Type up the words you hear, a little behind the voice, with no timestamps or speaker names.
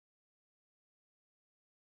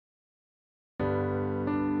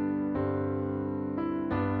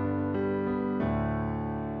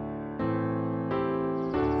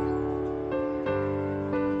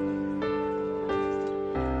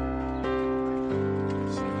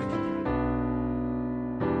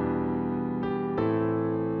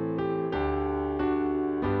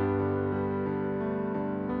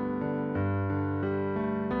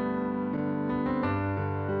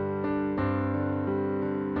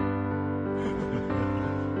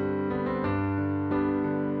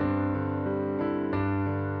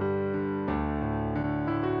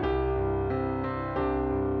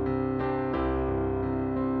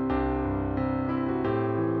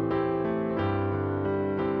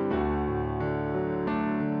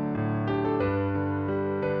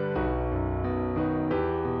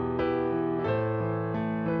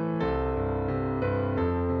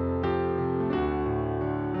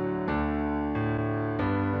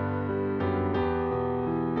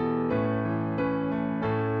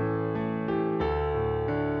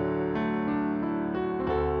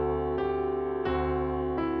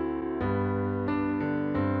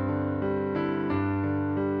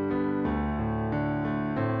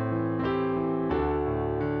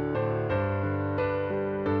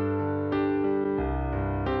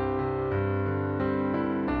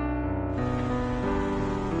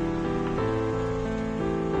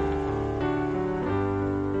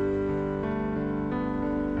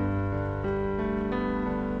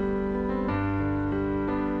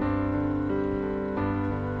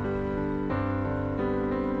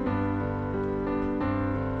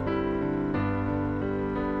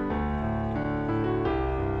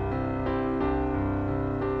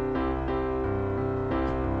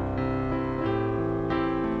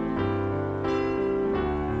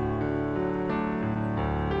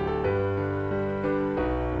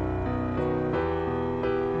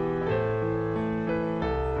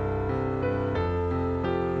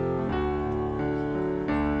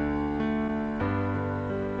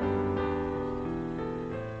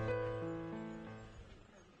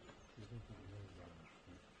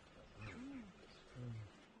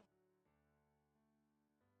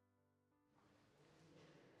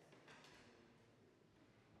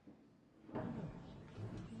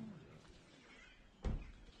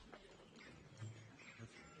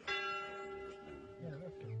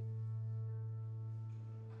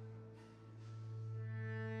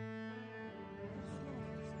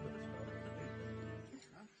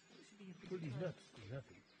he's not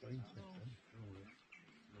fine.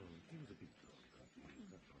 He was a big dog.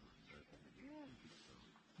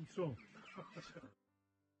 He's strong.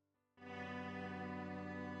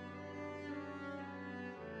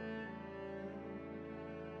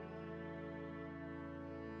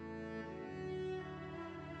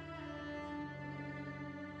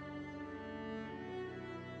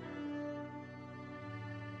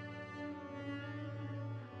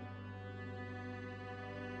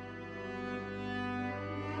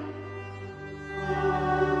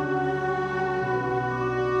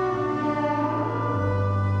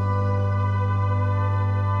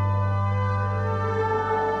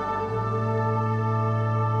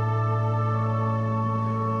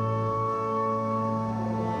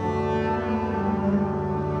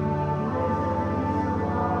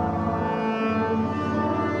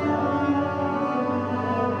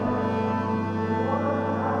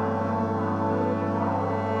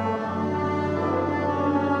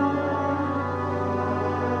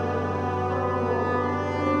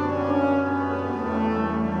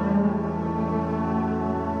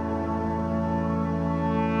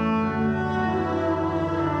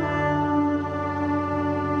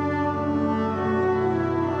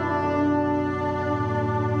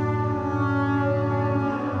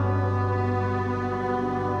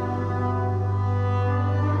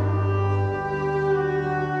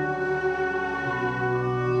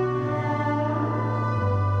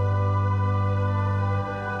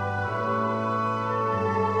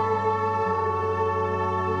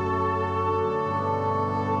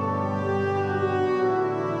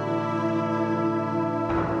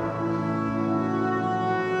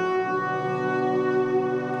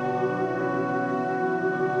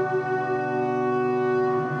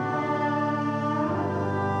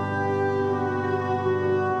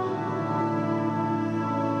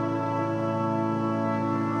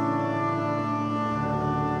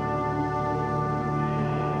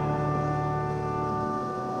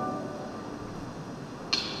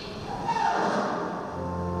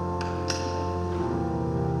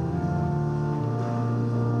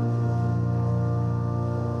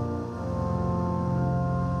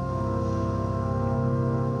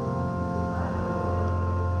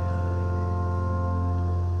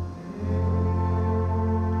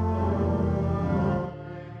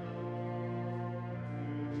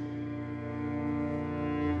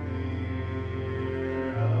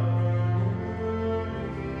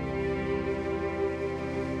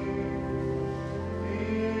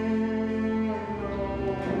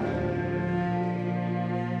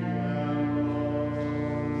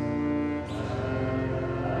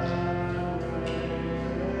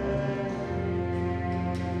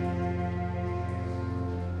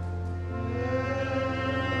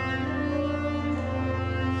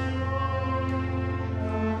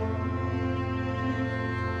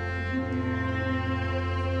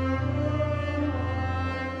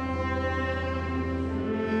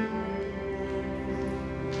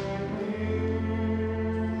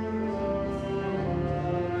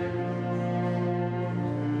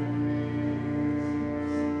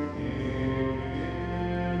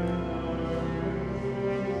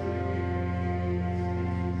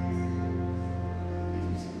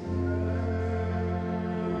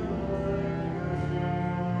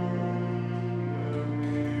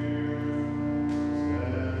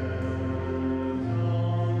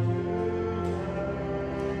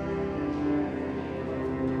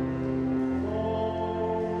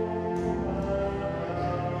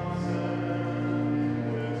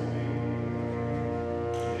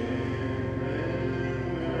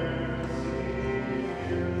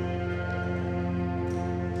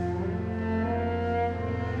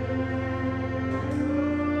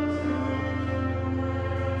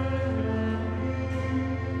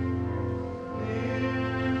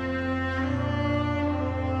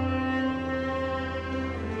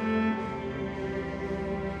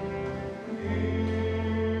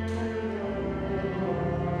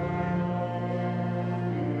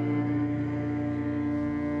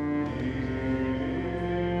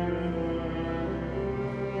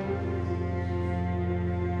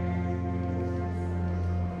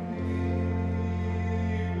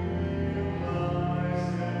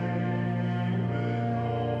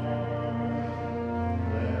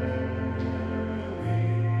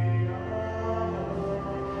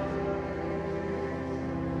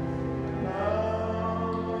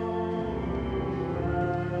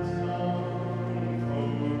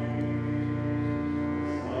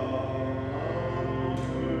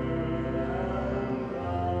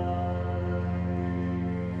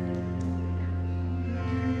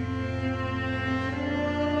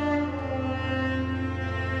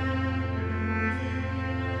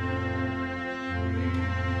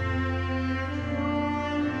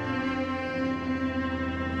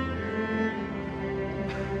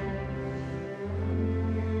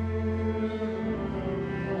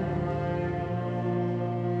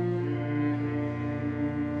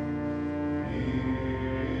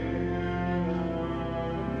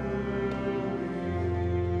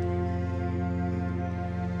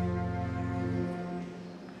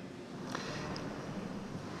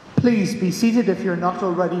 Please be seated if you're not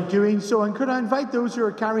already doing so, and could I invite those who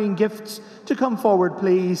are carrying gifts to come forward,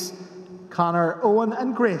 please? Conor, Eóin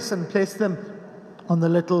and Grace, and place them on the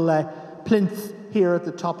little plinth here at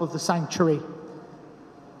the top of the sanctuary.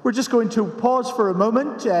 We're just going to pause for a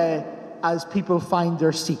moment as people find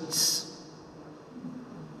their seats.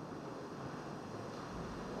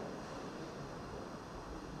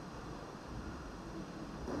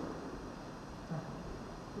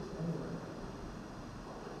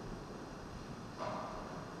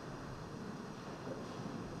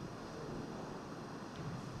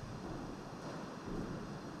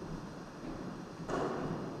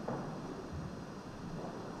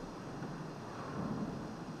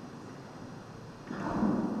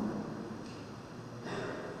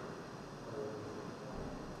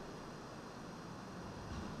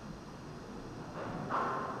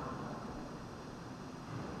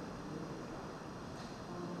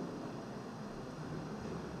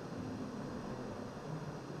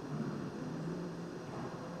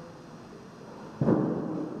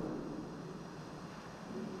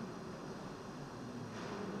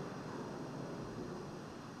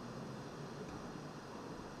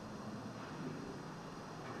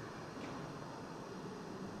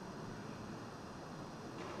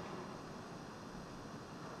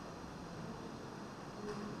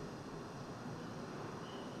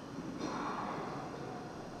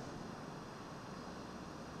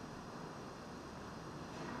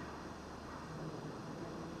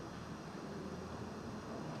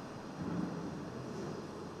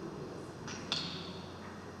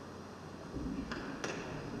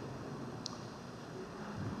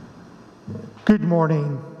 Good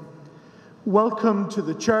morning. Welcome to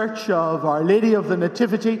the Church of Our Lady of the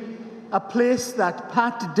Nativity, a place that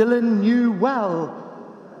Pat Dillon knew well,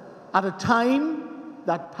 at a time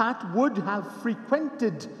that Pat would have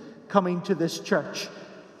frequented coming to this church.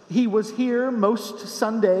 He was here most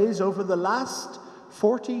Sundays over the last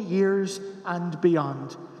 40 years and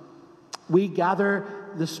beyond. We gather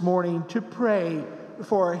this morning to pray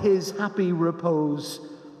for his happy repose.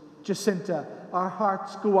 Jacinta, our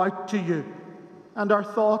hearts go out to you. And our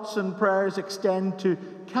thoughts and prayers extend to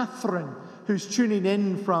Catherine, who's tuning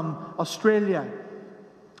in from Australia,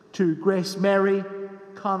 to Gracemary,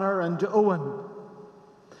 Conor and Eóin.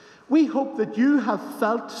 We hope that you have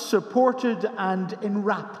felt supported and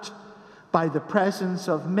enwrapped by the presence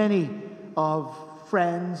of many of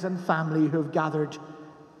friends and family who have gathered.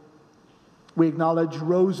 We acknowledge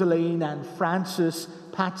Rosaleen and Francis,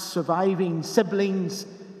 Pat's surviving siblings,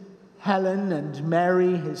 Helen and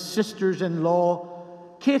Mary, his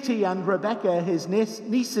sisters-in-law, Katie and Rebecca, his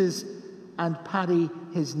nieces, and Paddy,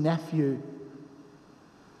 his nephew.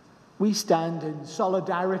 We stand in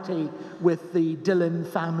solidarity with the Dillon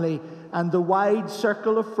family and the wide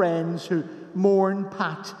circle of friends who mourn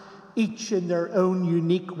Pat, each in their own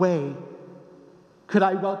unique way. Could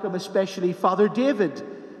I welcome especially Father David,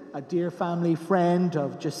 a dear family friend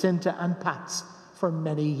of Jacinta and Pat's for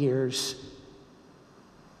many years.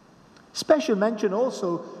 Special mention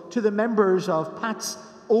also to the members of Pat's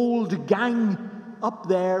old gang up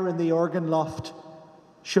there in the organ loft,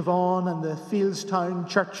 Siobhan and the Fieldstown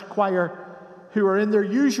Church Choir, who are in their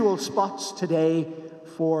usual spots today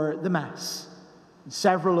for the Mass,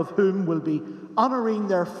 several of whom will be honouring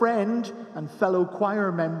their friend and fellow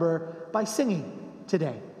choir member by singing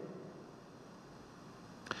today.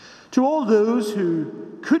 To all those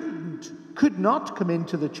who could not come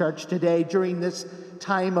into the church today during this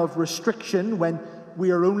time of restriction, when we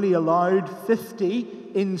are only allowed 50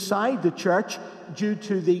 inside the church due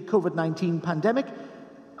to the COVID-19 pandemic,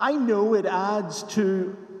 I know it adds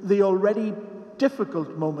to the already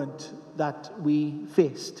difficult moment that we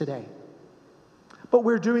face today. But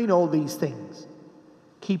we're doing all these things,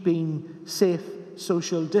 keeping safe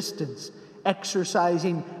social distance,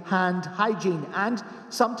 exercising hand hygiene, and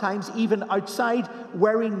sometimes even outside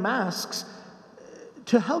wearing masks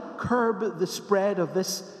to help curb the spread of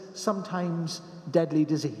this sometimes deadly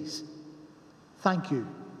disease. Thank you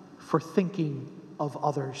for thinking of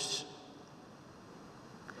others.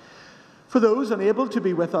 For those unable to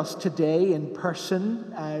be with us today in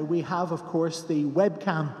person, we have, of course, the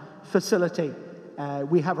webcam facility.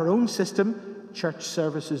 We have our own system,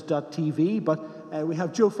 churchservices.tv, but we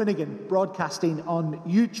have Joe Finnegan broadcasting on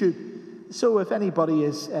YouTube. So if anybody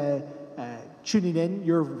is tuning in,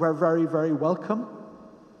 you're very, very welcome.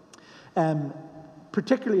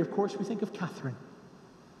 Particularly, of course, we think of Catherine.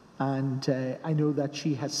 And I know that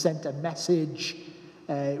she has sent a message,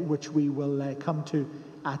 which we will come to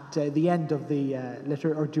at the end of the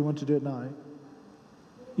letter. Or do you want to do it now?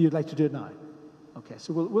 You'd like to do it now? Okay,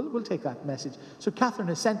 so we'll take that message. So Catherine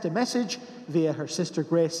has sent a message via her sister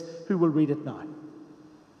Grace, who will read it now.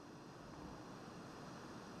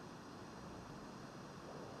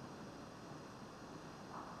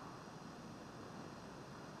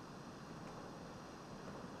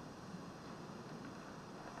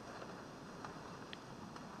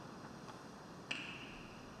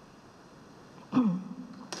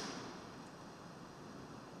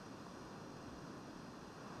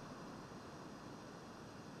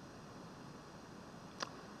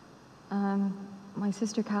 My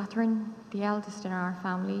sister Catherine, the eldest in our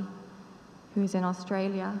family, who's in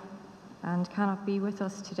Australia and cannot be with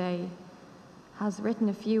us today, has written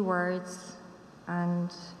a few words, and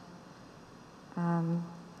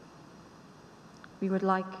she would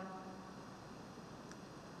like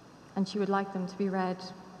them to be read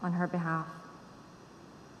on her behalf.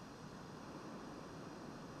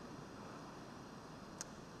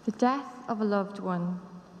 The death of a loved one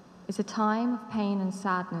is a time of pain and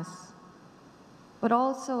sadness, but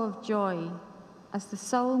also of joy as the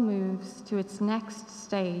soul moves to its next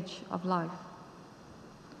stage of life.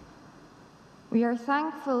 We are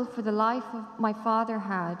thankful for the life my father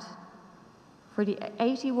had, for the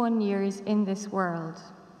 81 years in this world.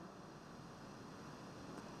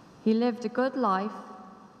 He lived a good life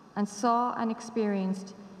and saw and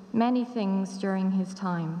experienced many things during his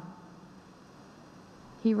time.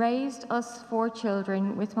 He raised us 4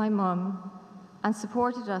 children with my mum and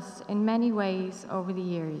supported us in many ways over the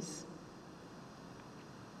years.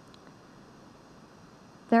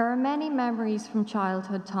 There are many memories from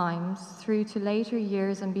childhood times through to later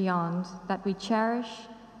years and beyond that we cherish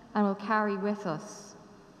and will carry with us.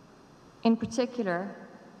 In particular,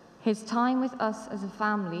 his time with us as a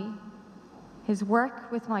family, his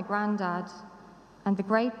work with my granddad, and the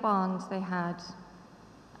great bonds they had,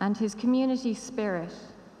 and his community spirit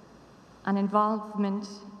and involvement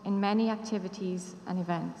in many activities and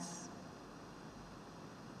events.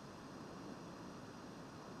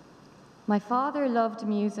 My father loved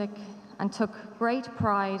music and took great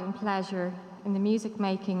pride and pleasure in the music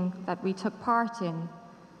making that we took part in,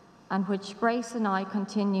 and which Grace and I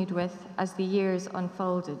continued with as the years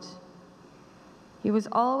unfolded. He was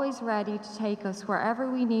always ready to take us wherever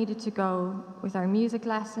we needed to go with our music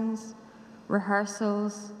lessons,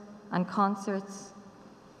 rehearsals, and concerts,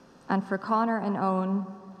 and for Conor and Eóin,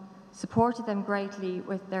 supported them greatly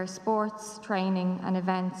with their sports, training, and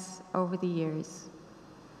events over the years.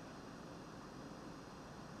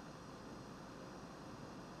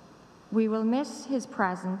 We will miss his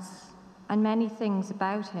presence and many things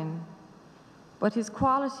about him, but his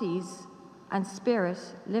qualities and spirit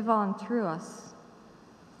live on through us,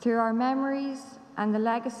 through our memories and the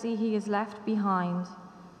legacy he has left behind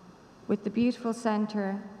with the beautiful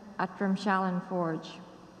centre at Drumshallan Forge.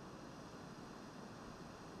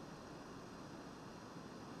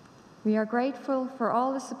 We are grateful for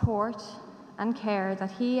all the support and care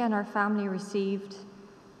that he and our family received,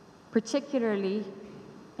 particularly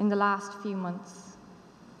in the last few months.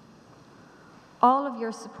 All of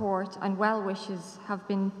your support and well wishes have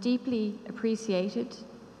been deeply appreciated,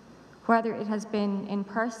 whether it has been in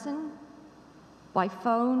person, by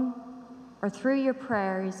phone, or through your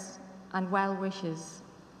prayers and well wishes.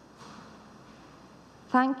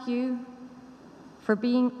 Thank you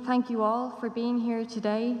all for being here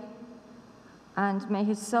today, and may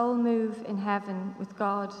his soul move in heaven with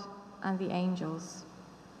God and the angels.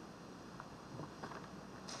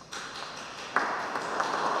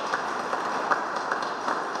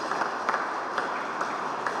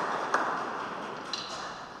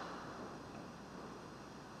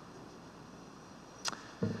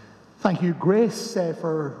 Thank you, Grace,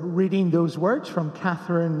 for reading those words from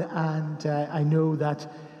Catherine, and I know that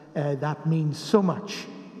that means so much.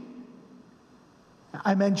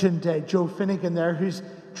 I mentioned Joe Finnegan there, whose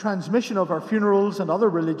transmission of our funerals and other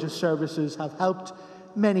religious services have helped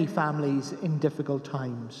many families in difficult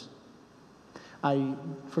times. I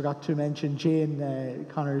forgot to mention Jane,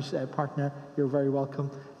 Conor's partner. You're very welcome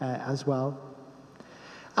as well.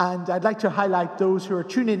 And I'd like to highlight those who are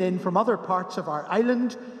tuning in from other parts of our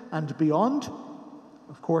island and beyond.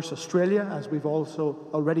 Of course, Australia, as we've also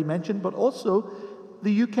already mentioned, but also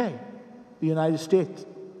the UK, the United States,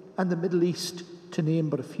 and the Middle East, to name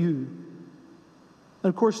but a few. And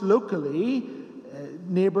of course, locally,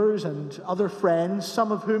 neighbours and other friends,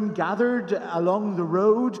 some of whom gathered along the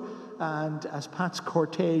road and as Pat's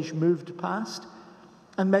cortege moved past,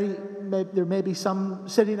 and there may be some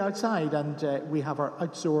sitting outside, and we have our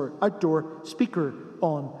outdoor speaker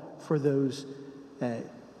on for those.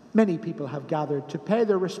 Many people have gathered to pay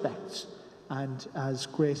their respects, and as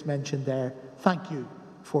Grace mentioned there, thank you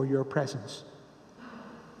for your presence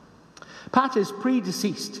Pat is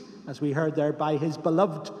predeceased, as we heard there, by his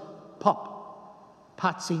beloved pop,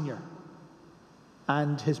 Pat Sr.,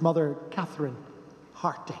 and his mother, Catherine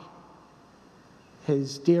Harty.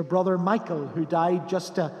 His dear brother, Michael, who died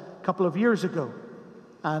just a couple of years ago.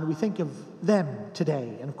 And we think of them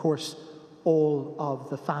today, and of course, all of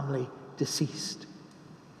the family deceased.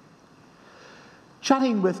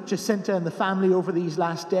 Chatting with Jacinta and the family over these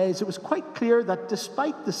last days, it was quite clear that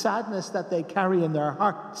despite the sadness that they carry in their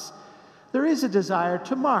hearts, there is a desire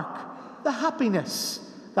to mark the happiness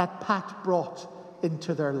that Pat brought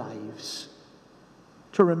into their lives.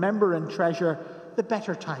 To remember and treasure the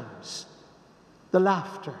better times, the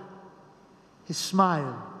laughter, his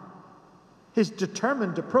smile, his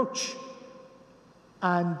determined approach,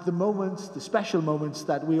 and the moments, the special moments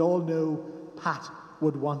that we all know Pat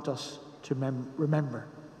would want us to remember.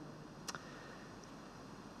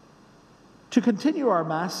 To continue our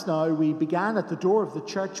Mass now, we began at the door of the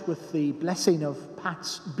church with the blessing of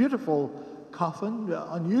Pat's beautiful coffin,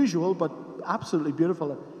 unusual but absolutely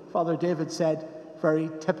beautiful. Father David said,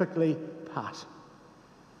 very typically Pat.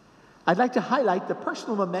 I'd like to highlight the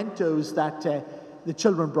personal mementos that the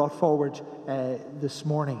children brought forward this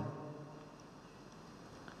morning.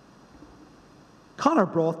 Conor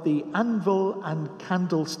brought the anvil and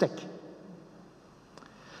candlestick.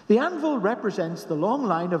 The anvil represents the long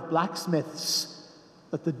line of blacksmiths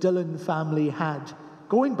that the Dillon family had,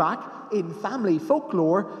 going back in family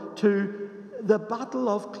folklore to the Battle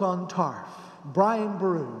of Clontarf, Brian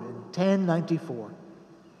Boru in 1094.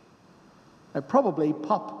 Now, probably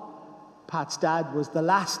Pat's dad, was the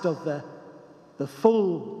last of the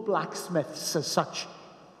full blacksmiths as such.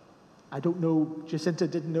 I don't know, Jacinta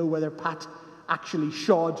didn't know whether Pat actually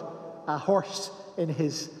shod a horse in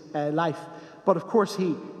his life. But of course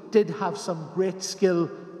he did have some great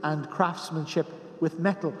skill and craftsmanship with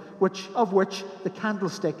metal, of which the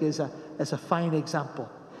candlestick is a fine example.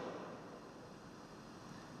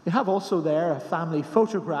 We have also there a family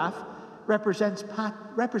photograph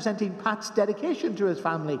representing Pat's dedication to his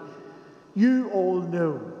family. You all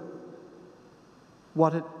know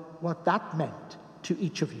what that meant to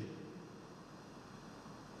each of you.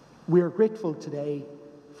 We are grateful today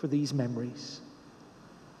for these memories,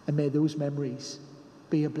 and may those memories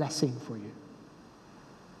be a blessing for you.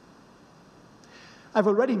 I've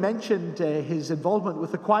already mentioned his involvement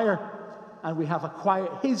with the choir, and we have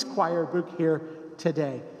his choir book here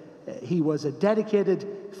today. He was a dedicated,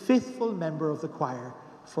 faithful member of the choir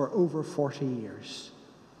for over 40 years.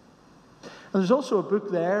 And there's also a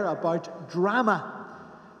book there about drama.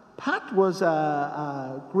 Pat was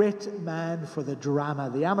a great man for the drama,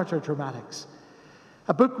 the amateur dramatics.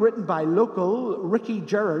 A book written by local Ricky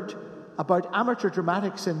Gerard about amateur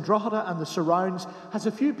dramatics in Drogheda and the surrounds has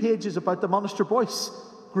a few pages about the Monasterboice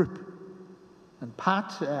group. And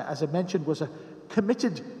Pat, as I mentioned, was a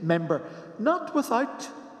committed member, not without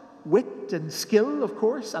wit and skill, of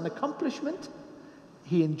course, and accomplishment.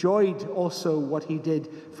 He enjoyed also what he did,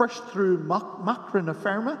 first through Macra na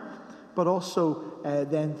Ferma, but also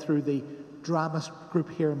then through the drama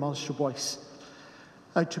group here in Monasterboice.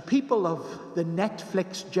 To people of the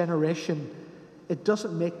Netflix generation, it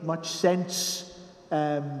doesn't make much sense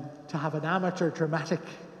to have an amateur dramatic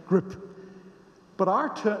group. But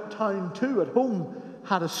our town too, at home,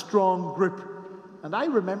 had a strong group. And I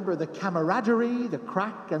remember the camaraderie, the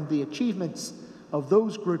crack, and the achievements of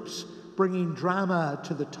those groups bringing drama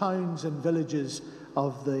to the towns and villages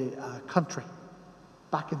of the country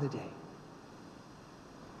back in the day.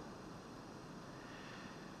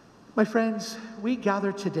 My friends, we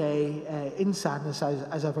gather today in sadness,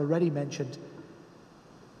 as I've already mentioned,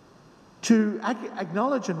 to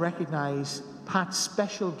acknowledge and recognize Pat's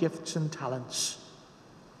special gifts and talents.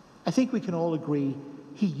 I think we can all agree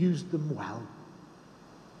he used them well.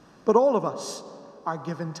 But all of us are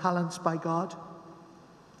given talents by God.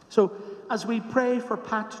 So as we pray for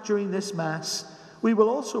Pat during this Mass, we will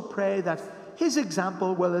also pray that his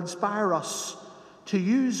example will inspire us to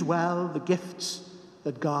use well the gifts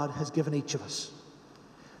that God has given each of us.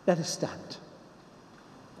 Let us stand.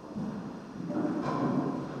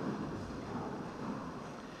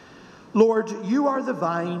 Lord, you are the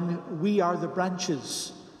vine, we are the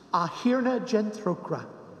branches. Ahirna gentrocra.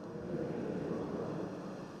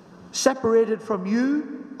 Separated from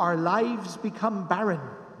you, our lives become barren.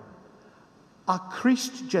 A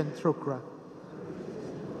Christ gentrocra.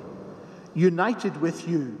 United with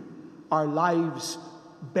you, our lives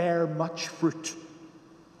bear much fruit.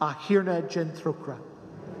 Ahirna gentrocra.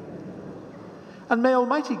 And may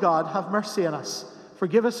Almighty God have mercy on us,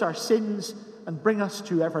 forgive us our sins, and bring us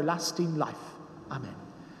to everlasting life. Amen.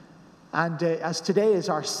 And as today is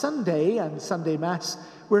our Sunday and Sunday Mass,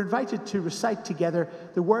 we're invited to recite together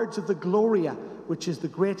the words of the Gloria, which is the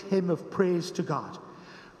great hymn of praise to God.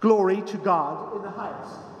 Glory to God in the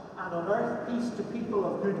highest, and on earth peace to people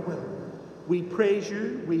of good will. We praise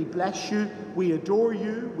you, we bless you, we adore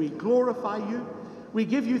you, we glorify you. We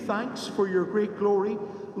give you thanks for your great glory,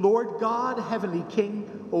 Lord God, Heavenly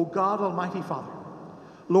King, O God, Almighty Father.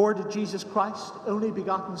 Lord Jesus Christ, only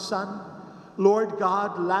begotten Son, Lord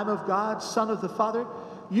God, Lamb of God, Son of the Father,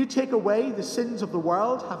 you take away the sins of the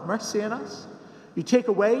world, have mercy on us. You take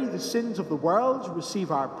away the sins of the world, receive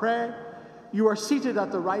our prayer. You are seated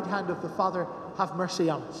at the right hand of the Father, have mercy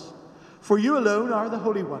on us. For you alone are the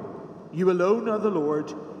Holy One. You alone are the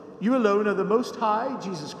Lord. You alone are the Most High,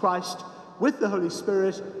 Jesus Christ, with the Holy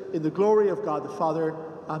Spirit, in the glory of God the Father.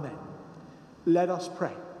 Amen. Let us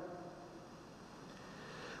pray.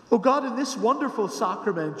 O God, in this wonderful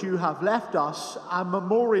sacrament you have left us a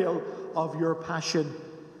memorial of your passion.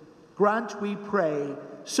 Grant, we pray,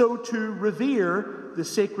 so to revere the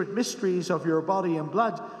sacred mysteries of your body and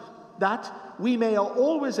blood, that we may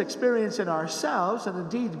always experience in ourselves, and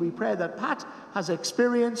indeed we pray that Pat has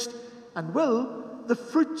experienced and will, the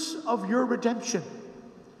fruits of your redemption.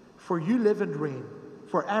 For you live and reign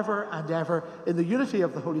forever and ever in the unity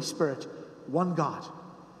of the Holy Spirit, one God.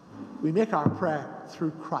 We make our prayer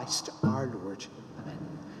through Christ our Lord. Amen.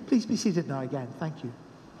 Please be seated now again. Thank you.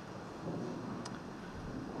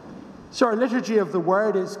 So our liturgy of the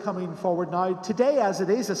word is coming forward now. Today, as it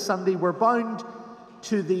is a Sunday, we're bound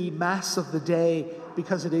to the Mass of the day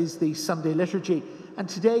because it is the Sunday liturgy. And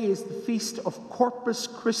today is the feast of Corpus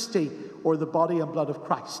Christi, or the body and blood of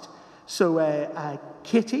Christ. So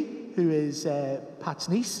Katie, who is Pat's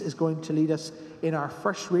niece, is going to lead us in our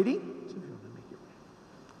first reading. So if you want to make your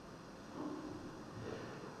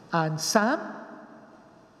way. And Sam.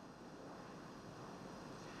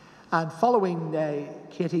 And following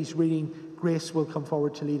Katie's reading, Grace will come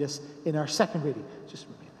forward to lead us in our second reading. Just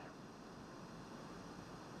remain there.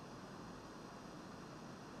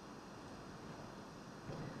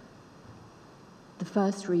 The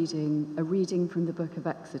first reading, a reading from the book of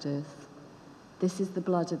Exodus. This is the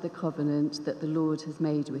blood of the covenant that the Lord has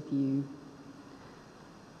made with you.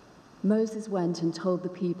 Moses went and told the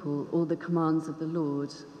people all the commands of the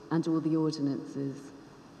Lord and all the ordinances.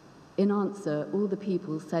 In answer, all the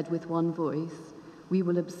people said with one voice, "We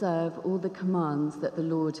will observe all the commands that the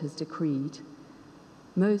Lord has decreed."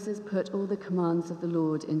 Moses put all the commands of the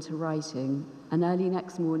Lord into writing, and early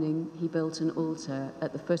next morning he built an altar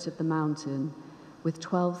at the foot of the mountain with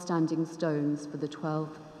 12 standing stones for the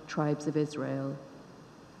 12 tribes of Israel.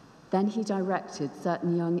 Then he directed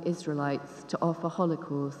certain young Israelites to offer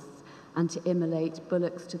holocausts and to immolate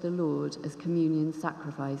bullocks to the Lord as communion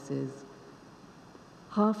sacrifices.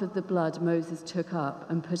 Half of the blood Moses took up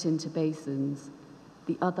and put into basins.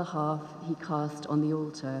 The other half he cast on the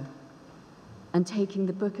altar. And taking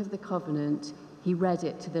the book of the covenant, he read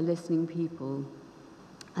it to the listening people.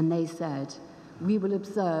 And they said, "We will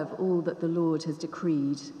observe all that the Lord has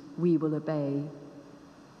decreed. We will obey."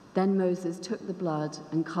 Then Moses took the blood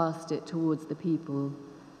and cast it towards the people.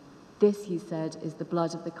 "This," he said, "is the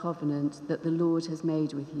blood of the covenant that the Lord has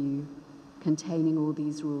made with you, containing all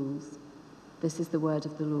these rules." This is the word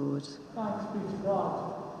of the Lord. Thanks be to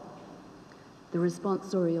God. The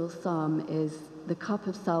responsorial psalm is, "The cup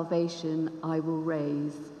of salvation I will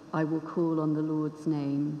raise, I will call on the Lord's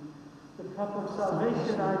name." The cup of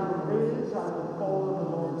salvation I will raise, I will call on the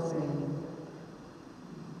Lord's name.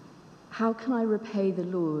 How can I repay the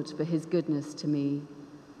Lord for his goodness to me?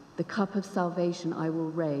 The cup of salvation I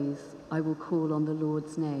will raise, I will call on the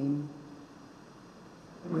Lord's name.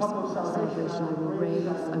 The cup of Salvation I will raise,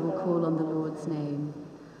 I will call on the Lord's name.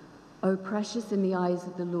 O precious in the eyes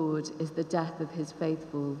of the Lord is the death of his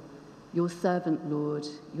faithful. Your servant, Lord,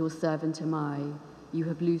 your servant am I. You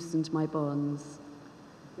have loosened my bonds.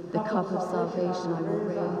 The cup of salvation I will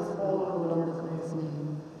raise, I will call on the Lord's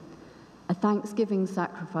name. A thanksgiving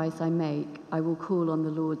sacrifice I make, I will call on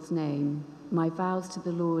the Lord's name. My vows to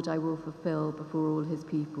the Lord I will fulfill before all his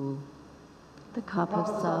people. The cup of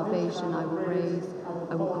salvation I will raise,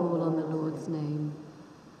 I will call on the Lord's name.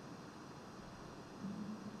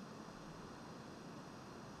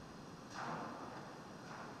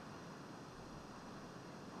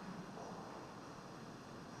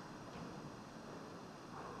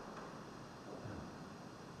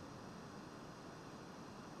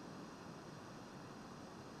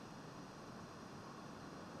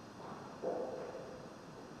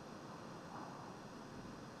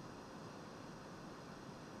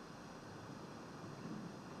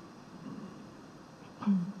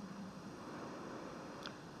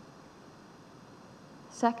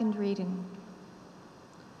 Second reading.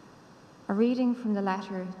 A reading from the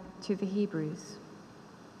letter to the Hebrews.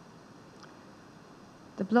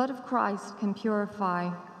 The blood of Christ can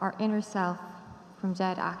purify our inner self from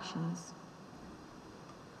dead actions.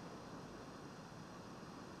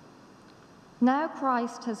 Now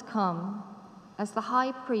Christ has come as the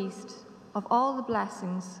high priest of all the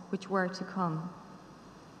blessings which were to come.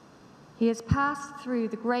 He has passed through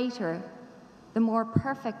the greater, the more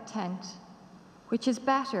perfect tent, which is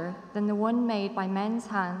better than the one made by men's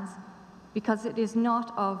hands, because it is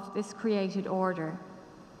not of this created order.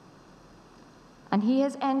 And he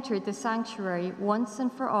has entered the sanctuary once and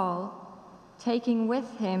for all, taking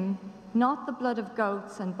with him not the blood of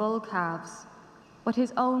goats and bull calves, but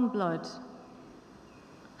his own blood,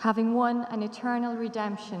 having won an eternal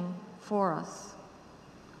redemption for us.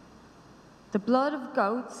 The blood of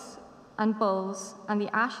goats and bulls and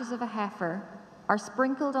the ashes of a heifer are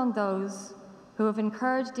sprinkled on those who have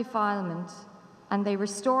incurred defilement, and they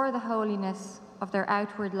restore the holiness of their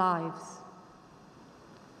outward lives.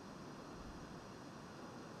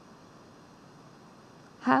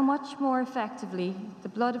 How much more effectively the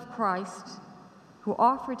blood of Christ, who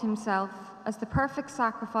offered himself as the perfect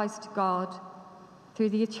sacrifice to God through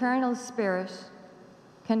the eternal Spirit,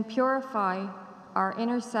 can purify our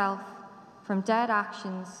inner self from dead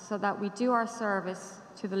actions so that we do our service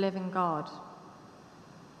to the living God.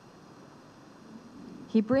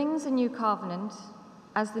 He brings a new covenant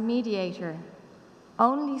as the mediator,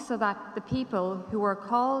 only so that the people who are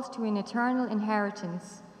called to an eternal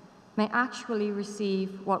inheritance may actually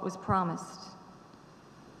receive what was promised.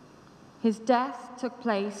 His death took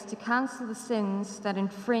place to cancel the sins that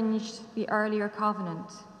infringed the earlier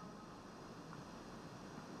covenant.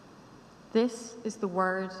 This is the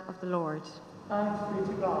word of the Lord. Thanks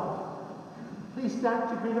be to God. Please stand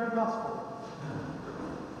to greet our gospel.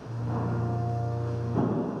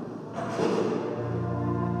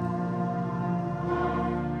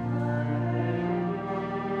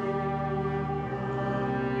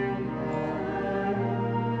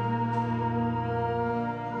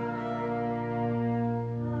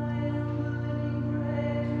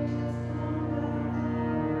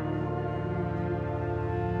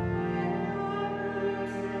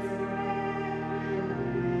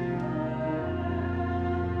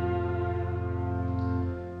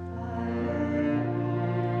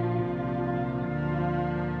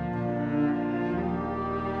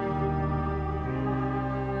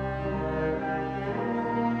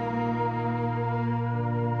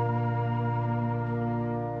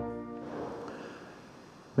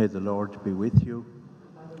 May the Lord be with you.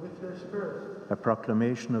 And with your spirit. A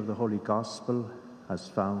proclamation of the Holy Gospel as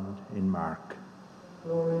found in Mark.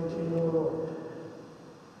 Glory to you, Lord.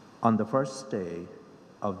 On the first day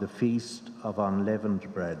of the Feast of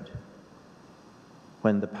Unleavened Bread,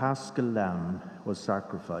 when the Paschal Lamb was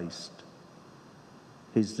sacrificed,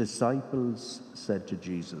 his disciples said to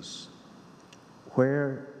Jesus,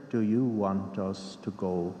 "Where do you want us to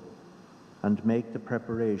go and make the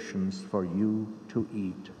preparations for you to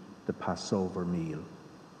eat the Passover meal?"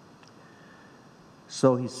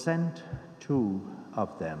 So he sent 2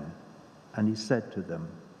 of them, and he said to them,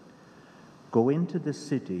 "Go into the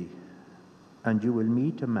city, and you will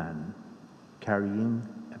meet a man carrying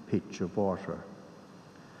a pitcher of water.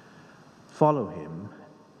 Follow him,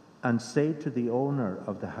 and say to the owner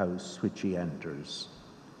of the house which he enters,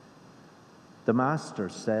 'The master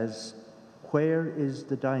says, where is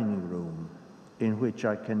the dining room in which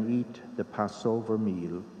I can eat the Passover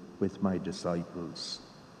meal with my disciples?'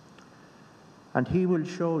 And he will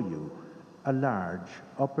show you a large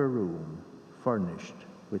upper room furnished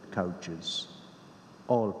with couches,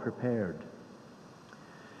 all prepared.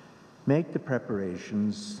 Make the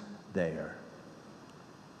preparations there."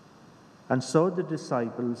 And so the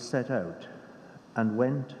disciples set out and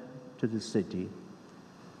went to the city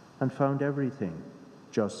and found everything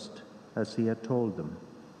just as he had told them,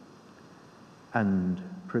 and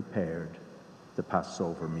prepared the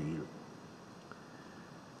Passover meal.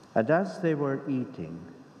 And as they were eating,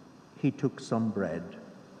 he took some bread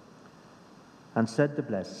and said the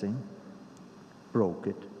blessing, broke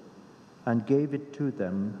it, and gave it to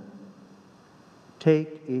them.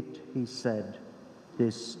 "Take it," he said,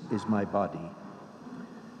 "this is my body."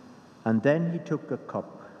 And then he took a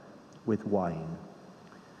cup with wine,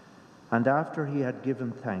 and after he had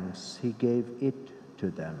given thanks, he gave it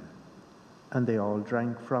to them, and they all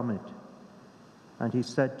drank from it. And he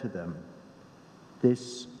said to them,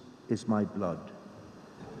 "This is my blood,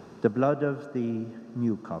 the blood of the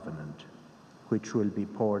new covenant, which will be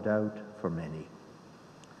poured out for many.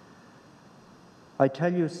 I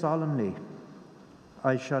tell you solemnly,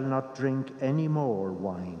 I shall not drink any more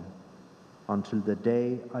wine until the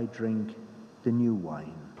day I drink the new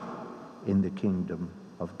wine in the kingdom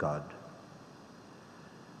of God."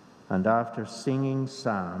 And after singing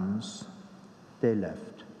psalms, they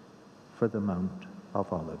left for the Mount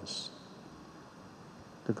of Olives.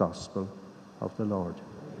 The Gospel of the Lord.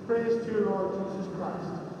 Praise to you, Lord Jesus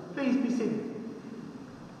Christ. Please be seated.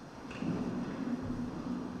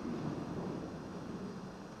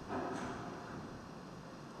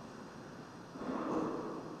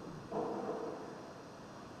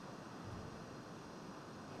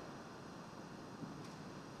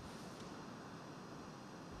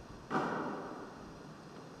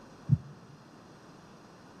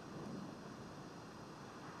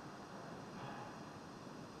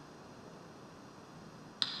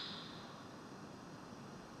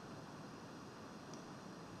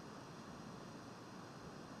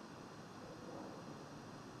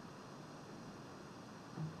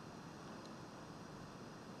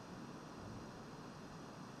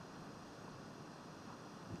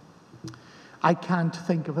 I can't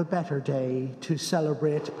think of a better day to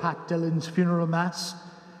celebrate Pat Dillon's funeral mass.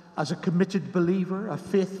 As a committed believer, a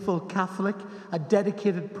faithful Catholic, a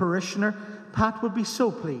dedicated parishioner, Pat would be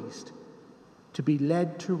so pleased to be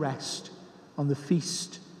led to rest on the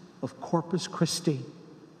feast of Corpus Christi,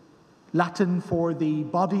 Latin for the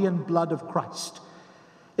body and blood of Christ.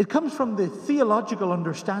 It comes from the theological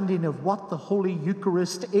understanding of what the Holy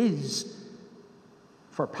Eucharist is.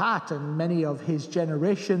 For Pat and many of his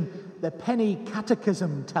generation, the Penny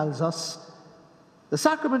Catechism tells us the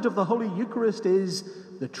sacrament of the Holy Eucharist is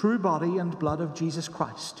the true body and blood of Jesus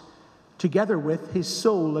Christ, together with his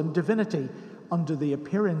soul and divinity under the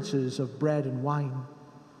appearances of bread and wine.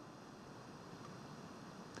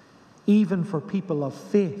 Even for people of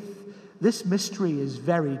faith, this mystery is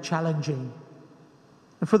very challenging.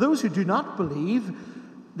 And for those who do not believe,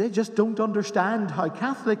 they just don't understand how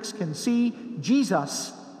Catholics can see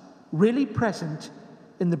Jesus really present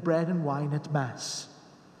in the bread and wine at Mass.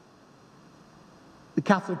 The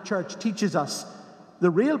Catholic Church teaches us the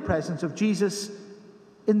real presence of Jesus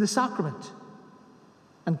in the sacrament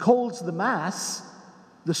and calls the Mass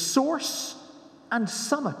the source and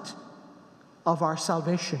summit of our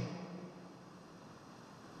salvation.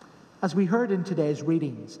 As we heard in today's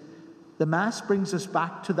readings, the Mass brings us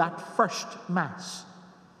back to that first Mass,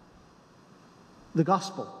 the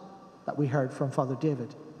Gospel that we heard from Father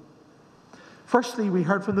David. Firstly, we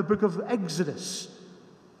heard from the book of Exodus,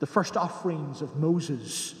 the first offerings of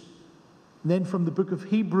Moses. And then from the book of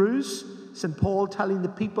Hebrews, St. Paul telling the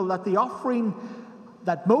people that the offering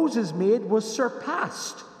that Moses made was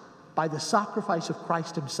surpassed by the sacrifice of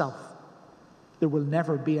Christ himself. There will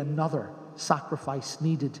never be another sacrifice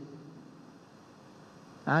needed.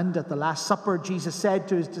 And at the Last Supper, Jesus said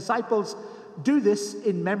to his disciples, "Do this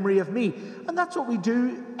in memory of me." And that's what we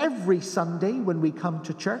do every Sunday when we come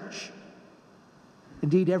to church.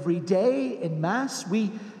 Indeed, every day in Mass,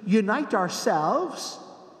 we unite ourselves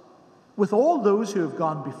with all those who have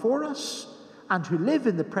gone before us and who live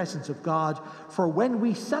in the presence of God. For when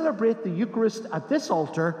we celebrate the Eucharist at this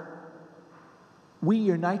altar, we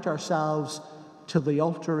unite ourselves to the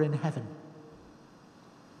altar in heaven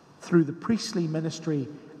through the priestly ministry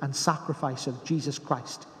and sacrifice of Jesus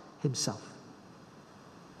Christ himself.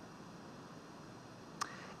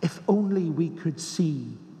 If only we could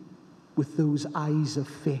see with those eyes of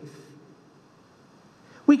faith.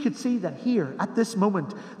 We could see that here, at this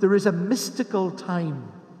moment, there is a mystical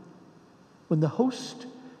time when the host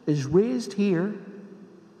is raised here,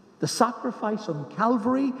 the sacrifice on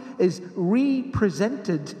Calvary is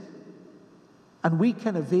represented, and we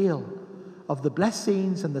can avail of the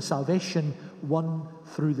blessings and the salvation won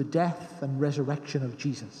through the death and resurrection of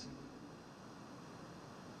Jesus.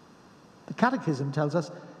 The Catechism tells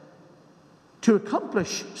us to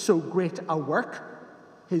accomplish so great a work,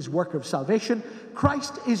 his work of salvation,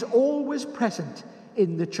 Christ is always present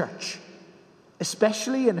in the church,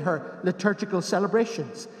 especially in her liturgical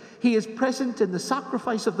celebrations. He is present in the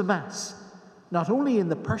sacrifice of the Mass, not only in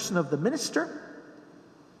the person of the minister,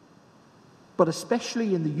 but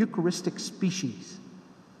especially in the Eucharistic species.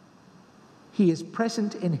 He is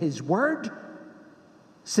present in his word,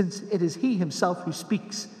 since it is he himself who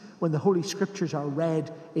speaks when the Holy Scriptures are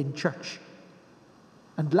read in church.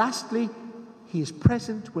 And lastly, he is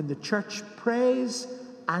present when the church prays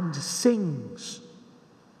and sings.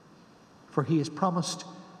 For he has promised,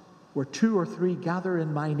 where 2 or 3 gather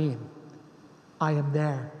in my name, I am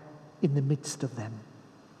there in the midst of them.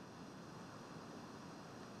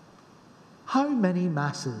 How many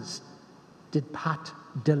Masses did Pat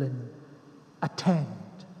Dillon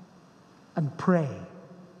attend and pray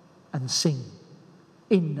and sing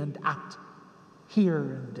in and at here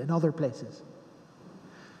and in other places?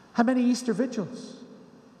 How many Easter vigils,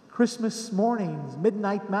 Christmas mornings,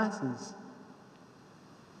 midnight masses?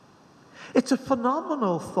 It's a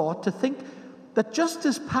phenomenal thought to think that just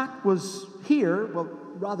as Pat was here, well,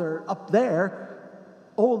 rather up there,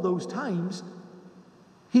 all those times,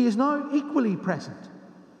 he is now equally present,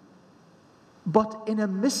 but in a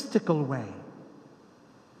mystical way,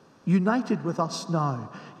 united with us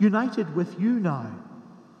now, united with you now,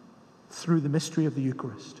 through the mystery of the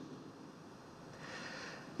Eucharist.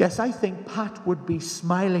 Yes, I think Pat would be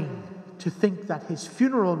smiling to think that his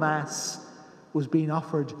funeral mass was being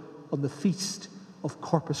offered on the feast of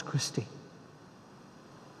Corpus Christi.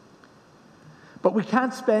 But we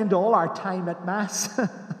can't spend all our time at Mass.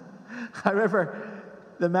 However,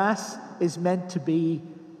 the Mass is meant to be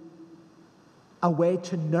a way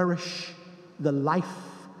to nourish the life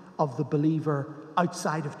of the believer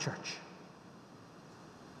outside of church.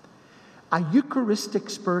 A Eucharistic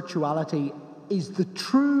spirituality is the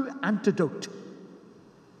true antidote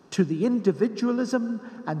to the individualism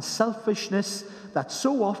and selfishness that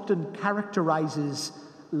so often characterizes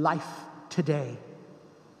life today.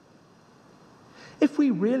 If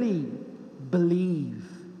we really believe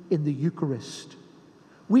in the Eucharist,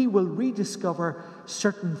 we will rediscover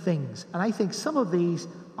certain things, and I think some of these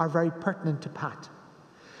are very pertinent to Pat.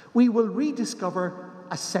 We will rediscover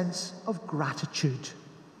a sense of gratitude.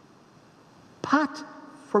 Pat,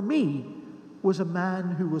 for me, was a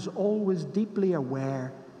man who was always deeply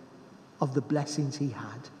aware of the blessings he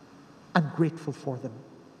had and grateful for them.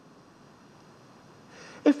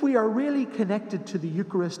 If we are really connected to the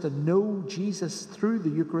Eucharist and know Jesus through the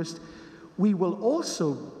Eucharist, we will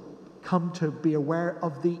also come to be aware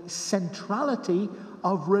of the centrality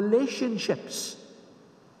of relationships.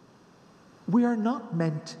 We are not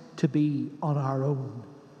meant to be on our own.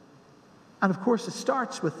 And of course, it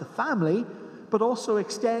starts with the family, but also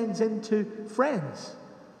extends into friends.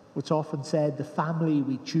 It's often said, the family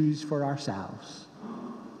we choose for ourselves.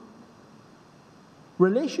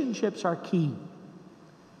 Relationships are key.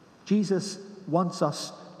 Jesus wants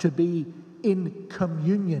us to be in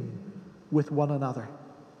communion with one another.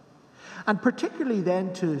 And particularly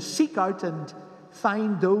then to seek out and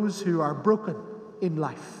find those who are broken in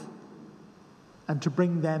life and to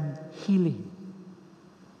bring them healing.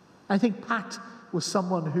 I think Pat was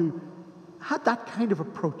someone who had that kind of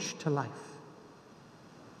approach to life.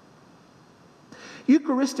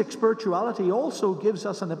 Eucharistic spirituality also gives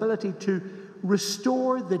us an ability to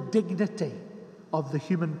restore the dignity of the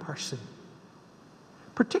human person,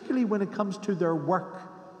 particularly when it comes to their work.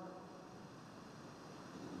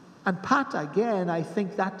 And Pat, again, I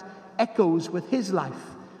think that echoes with his life.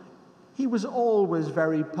 He was always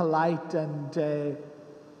very polite and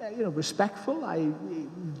respectful,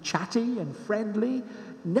 chatty and friendly,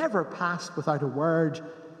 never passed without a word.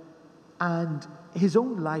 And his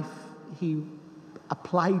own life, he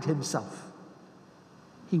applied himself.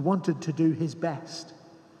 He wanted to do his best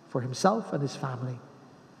for himself and his family.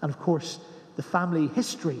 And of course, the family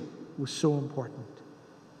history was so important.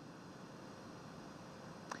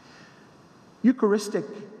 Eucharistic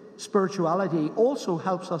spirituality also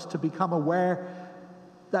helps us to become aware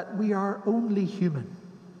that we are only human.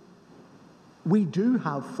 We do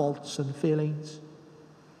have faults and failings,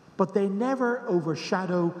 but they never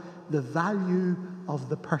overshadow the value of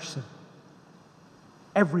the person.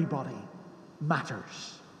 Everybody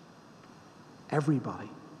matters. Everybody.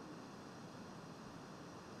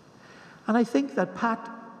 And I think that Pat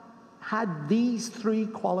had these three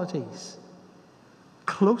qualities: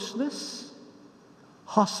 closeness,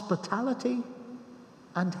 hospitality,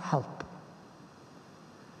 and help.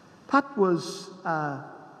 Pat was a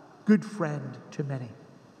good friend to many.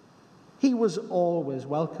 He was always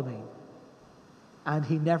welcoming, and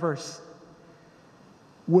he never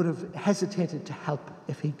would have hesitated to help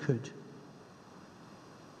if he could.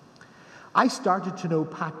 I started to know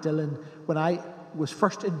Pat Dillon when I was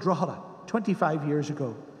first in Drogheda 25 years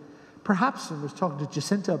ago. Perhaps, and I was talking to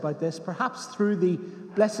Jacinta about this, perhaps through the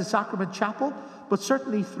Blessed Sacrament Chapel, but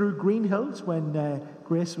certainly through Green Hills when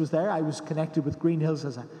Grace was there. I was connected with Green Hills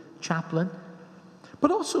as a chaplain.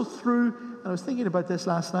 But also through, and I was thinking about this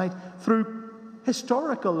last night, through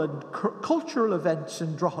historical and cultural events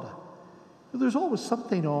in Drogheda. There's always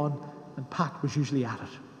something on, and Pat was usually at it.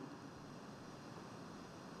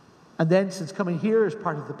 And then, since coming here as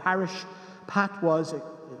part of the parish, Pat was,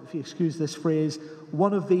 if you excuse this phrase,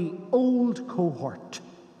 one of the old cohort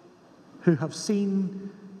who have seen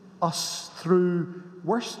us through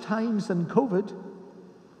worse times than COVID.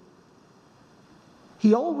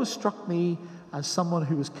 He always struck me as someone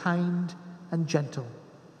who was kind and gentle.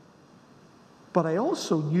 But I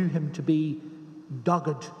also knew him to be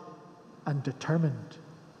dogged and determined.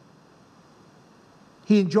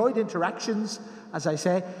 He enjoyed interactions, as I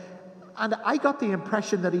say, and I got the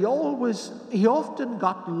impression that he often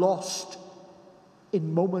got lost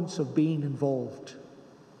in moments of being involved,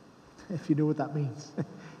 if you know what that means.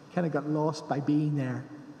 Kind of got lost by being there.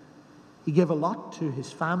 He gave a lot to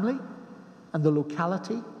his family and the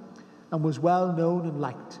locality and was well known and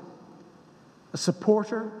liked. A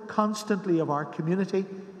supporter constantly of our community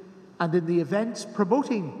and in the events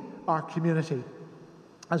promoting our community.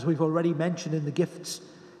 As we've already mentioned in the gifts,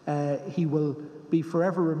 he will be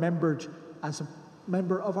forever remembered as a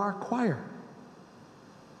member of our choir.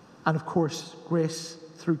 And of course, Grace,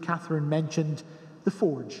 through Catherine, mentioned the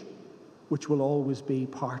Forge, which will always be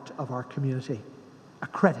part of our community. A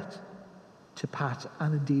credit to Pat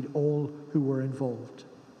and indeed all who were involved.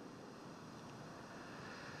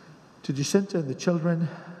 To Jacinta and the children,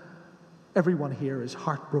 everyone here is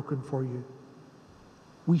heartbroken for you.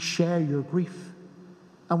 We share your grief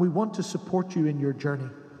and we want to support you in your journey.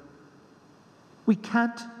 We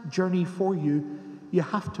can't journey for you. You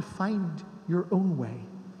have to find your own way.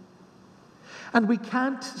 And we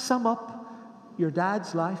can't sum up your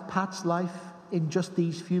dad's life, Pat's life, in just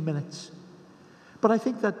these few minutes. But I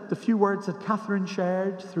think that the few words that Catherine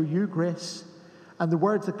shared through you, Grace, and the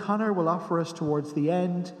words that Conor will offer us towards the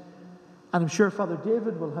end, and I'm sure Father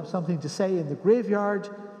David will have something to say in the graveyard,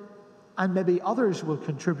 and maybe others will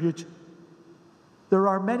contribute. There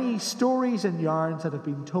are many stories and yarns that have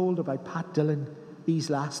been told about Pat Dillon these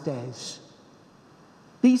last days.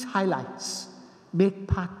 These highlights make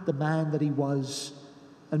Pat the man that he was,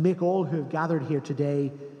 and make all who have gathered here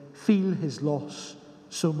today feel his loss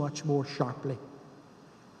so much more sharply.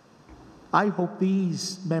 I hope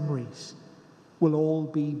these memories will all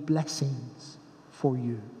be blessings for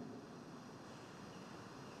you.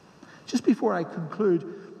 Just before I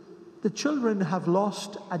conclude, the children have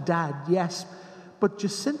lost a dad, yes, but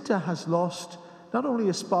Jacinta has lost not only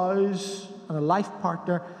a spouse and a life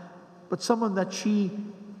partner, but someone that she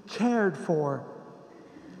cared for,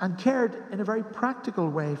 and cared in a very practical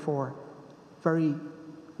way for very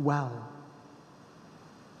well.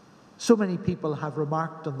 So many people have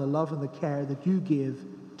remarked on the love and the care that you gave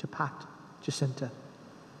to Pat, Jacinta,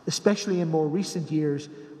 especially in more recent years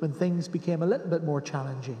when things became a little bit more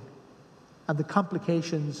challenging and the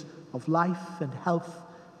complications of life and health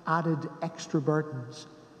added extra burdens.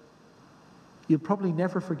 You'll probably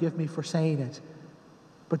never forgive me for saying it,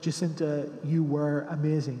 but Jacinta, you were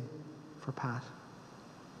amazing for Pat.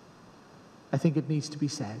 I think it needs to be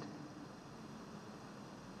said.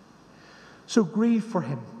 So grieve for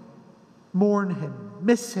him, mourn him,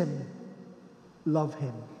 miss him, love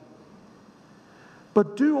him.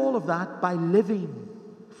 But do all of that by living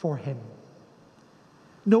for him,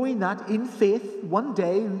 knowing that in faith, one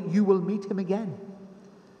day you will meet him again.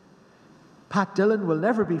 Pat Dillon will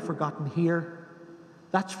never be forgotten here,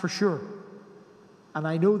 that's for sure. And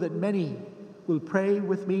I know that many will pray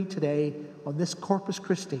with me today on this Corpus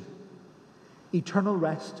Christi. Eternal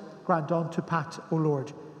rest grant unto Pat, O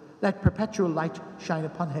Lord. Let perpetual light shine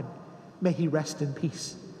upon him. May he rest in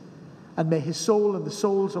peace. And may his soul and the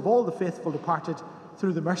souls of all the faithful departed,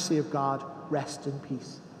 through the mercy of God, rest in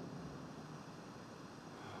peace.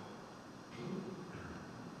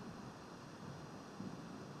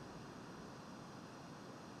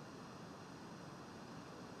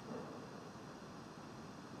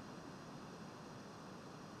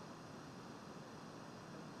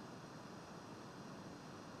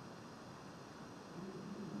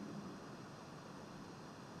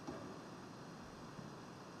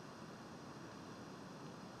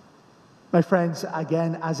 My friends,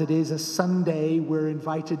 again, as it is a Sunday, we're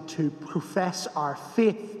invited to profess our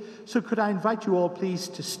faith. So could I invite you all, please,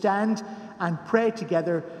 to stand and pray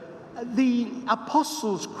together the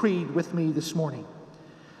Apostles' Creed with me this morning.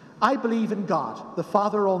 I believe in God, the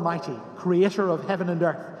Father Almighty, creator of heaven and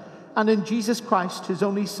earth, and in Jesus Christ, his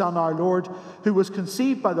only Son, our Lord, who was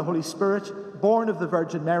conceived by the Holy Spirit, born of the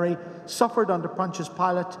Virgin Mary, suffered under Pontius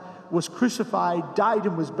Pilate, was crucified, died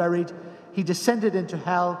and was buried. He descended into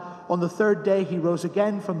hell. On the third day he rose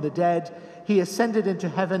again from the dead. He ascended into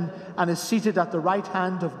heaven and is seated at the right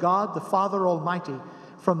hand of God, the Father Almighty.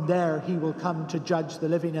 From there he will come to judge the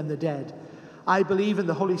living and the dead. I believe in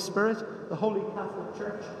the Holy Spirit, the Holy Catholic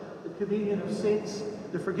Church, the communion of saints,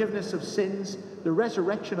 the forgiveness of sins, the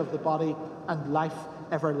resurrection of the body, and life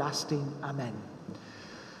everlasting. Amen.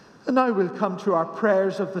 And now we'll come to our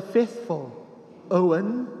prayers of the faithful.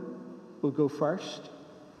 Eóin will go first,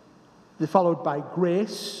 followed by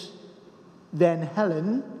Grace, then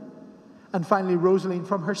Helen, and finally Rosaleen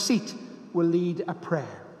from her seat will lead a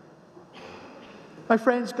prayer. My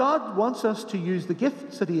friends, God wants us to use the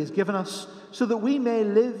gifts that he has given us so that we may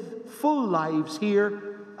live full lives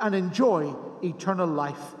here and enjoy eternal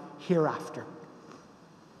life hereafter.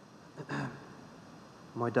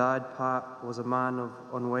 My dad, Pat, was a man of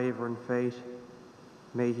unwavering faith.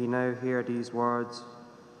 May he now hear these words: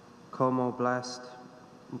 "Come, O blessed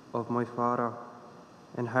of my Father,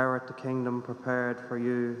 inherit the kingdom prepared for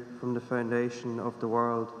you from the foundation of the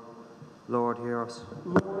world." Lord, hear us.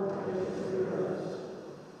 Lord, hear us.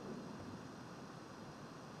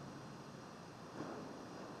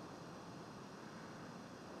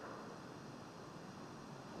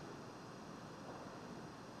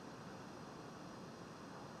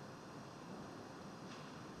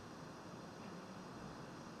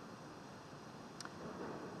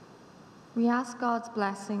 We ask God's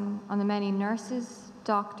blessing on the many nurses,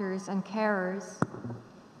 doctors, and carers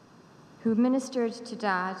who ministered to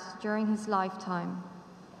Dad during his lifetime,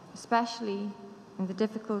 especially in the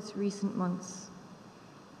difficult recent months.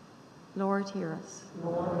 Lord, hear us.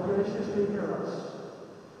 Lord, graciously hear us.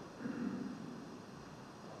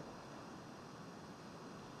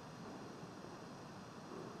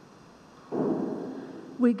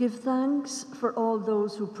 We give thanks for all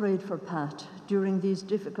those who prayed for Pat during these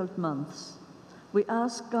difficult months. We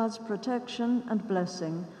ask God's protection and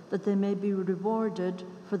blessing that they may be rewarded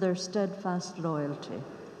for their steadfast loyalty.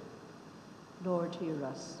 Lord, hear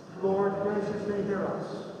us. Lord, graciously hear us.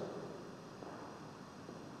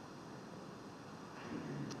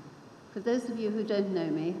 For those of you who don't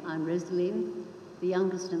know me, I'm Rosaleen, the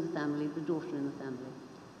youngest in the family, the daughter in the family,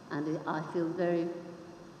 and I feel very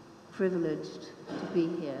privileged to be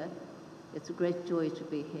here. It's a great joy to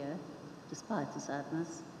be here, despite the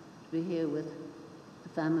sadness, to be here with the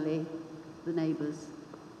family, the neighbours,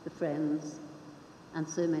 the friends, and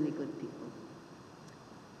so many good people.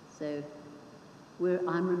 So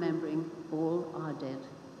I'm remembering all our dead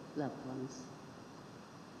loved ones.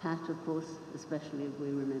 Pat, of course, especially, we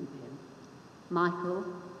remember him. Michael,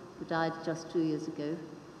 who died just 2 years ago,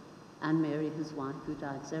 and Mary, his wife, who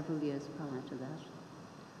died several years prior to that,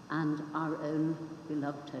 and our own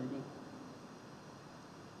beloved Tony.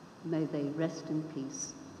 May they rest in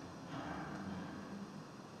peace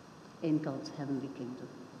in God's heavenly kingdom.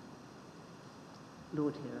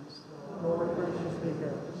 Lord, hear us. Lord, graciously hear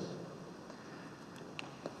us.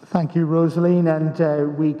 Thank you, Rosaleen,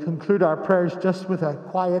 and we conclude our prayers just with a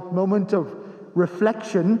quiet moment of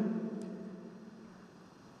reflection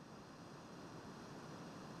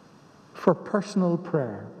for personal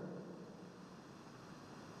prayer.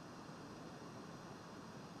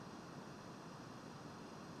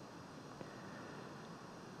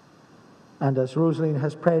 And as Rosaleen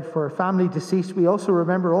has prayed for a family deceased, we also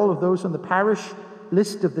remember all of those on the parish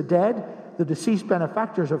list of the dead, the deceased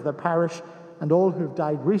benefactors of the parish, and all who have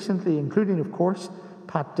died recently, including, of course,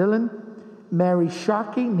 Pat Dillon, Mary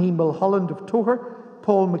Sharkey, Ní Mulholland of Toher,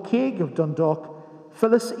 Paul McCaig of Dundalk,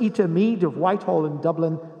 Phyllis Ita Mead of Whitehall in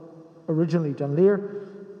Dublin, originally Dunleer,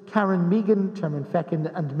 Karen Megan,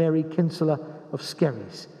 Termonfeckin, and Mary Kinsella of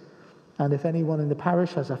Skerries. And if anyone in the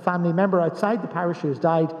parish has a family member outside the parish who has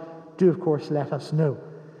died, do, of course, let us know.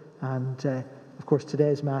 And, of course,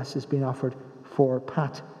 today's Mass is being offered for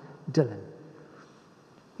Pat Dillon.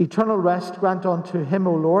 Eternal rest grant unto him,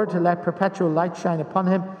 O Lord, to let perpetual light shine upon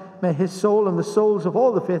him. May his soul and the souls of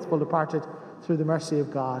all the faithful departed, through the mercy of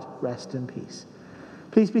God, rest in peace.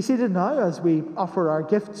 Please be seated now as we offer our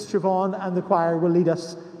gifts. Siobhan and the choir will lead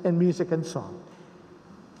us in music and song.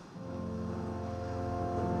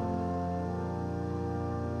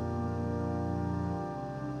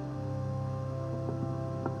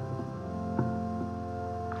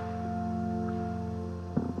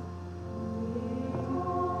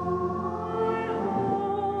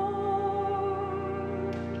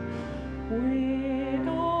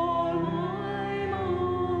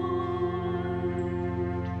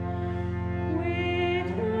 With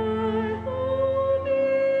my whole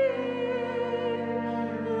being.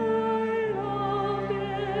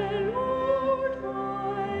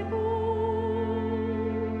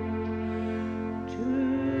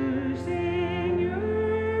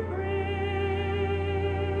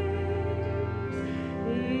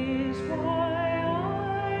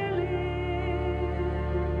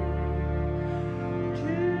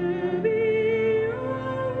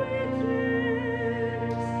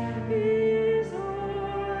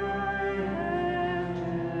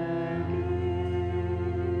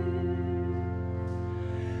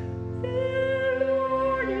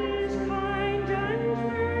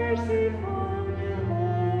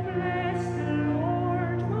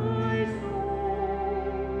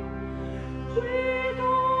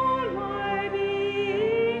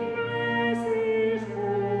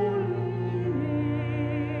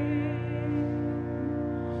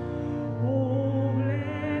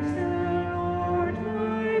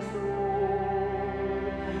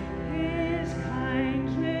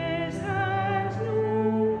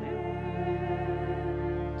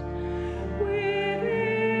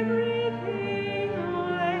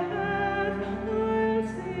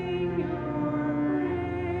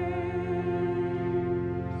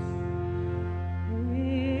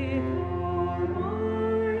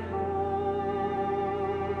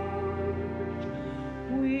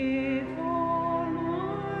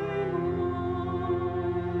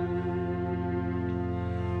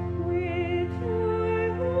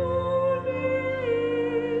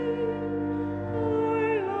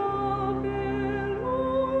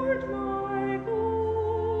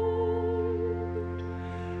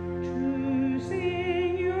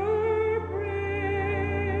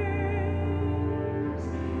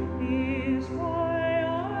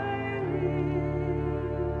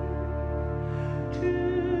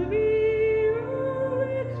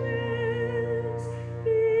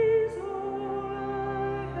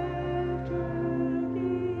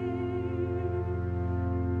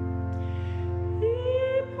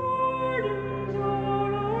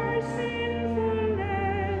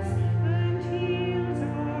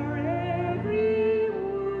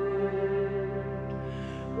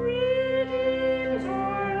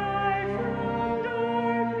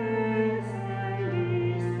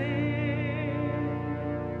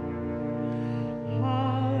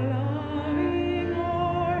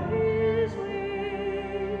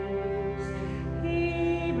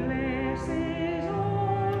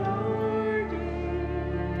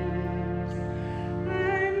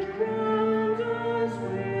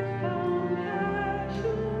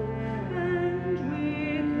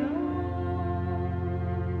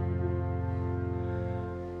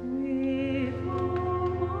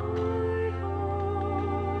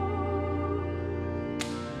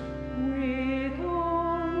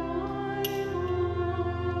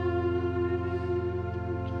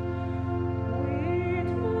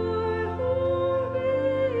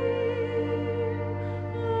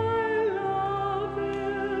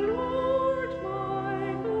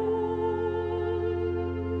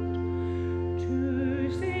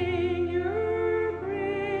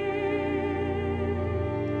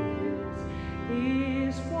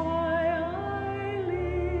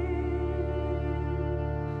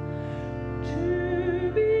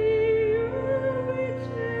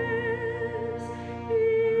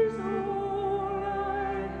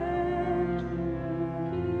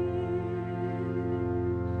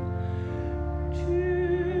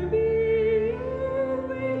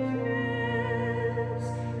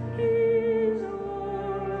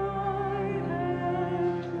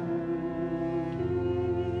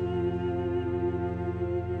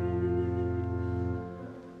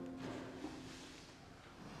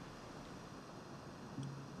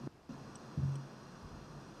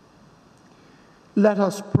 Let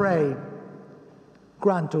us pray.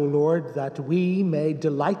 Grant, O Lord, that we may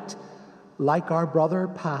delight, like our brother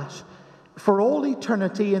Pat, for all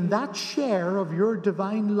eternity in that share of your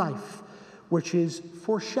divine life, which is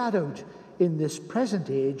foreshadowed in this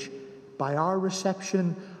present age by our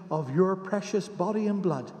reception of your precious body and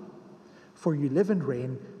blood. For you live and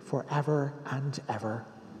reign forever and ever.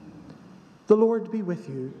 The Lord be with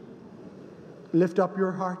you. Lift up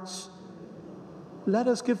your hearts. Let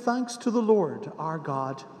us give thanks to the Lord our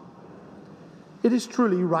God. It is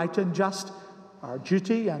truly right and just, our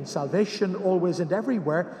duty and salvation always and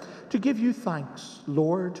everywhere, to give you thanks,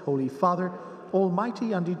 Lord, Holy Father,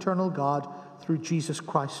 Almighty and eternal God, through Jesus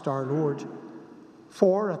Christ our Lord.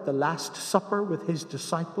 For at the Last Supper with his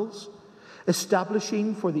disciples,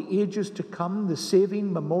 establishing for the ages to come the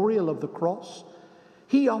saving memorial of the cross,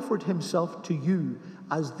 he offered himself to you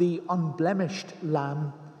as the unblemished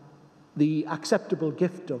Lamb, the acceptable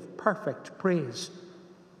gift of perfect praise.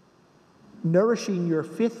 Nourishing your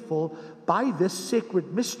faithful by this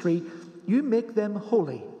sacred mystery, you make them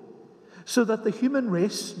holy, so that the human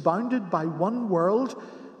race, bounded by one world,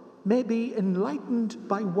 may be enlightened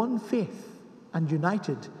by one faith and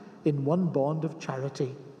united in one bond of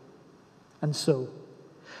charity. And so,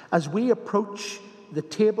 as we approach the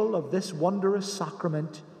table of this wondrous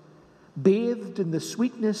sacrament, bathed in the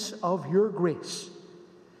sweetness of your grace,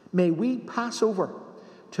 may we pass over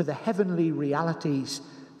to the heavenly realities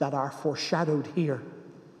that are foreshadowed here.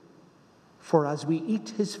 For as we eat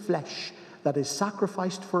his flesh that is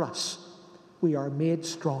sacrificed for us, we are made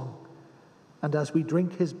strong. And as we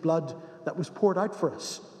drink his blood that was poured out for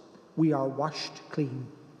us, we are washed clean.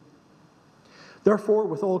 Therefore,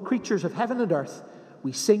 with all creatures of heaven and earth,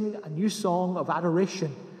 we sing a new song of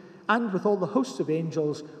adoration, and with all the hosts of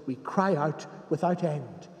angels, we cry out without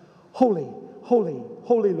end, Holy, holy,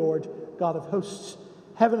 holy Lord, God of hosts.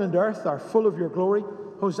 Heaven and earth are full of your glory.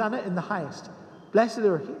 Hosanna in the highest. Blessed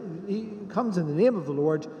are he who comes in the name of the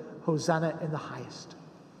Lord. Hosanna in the highest.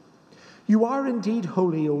 You are indeed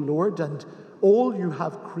holy, O Lord, and all you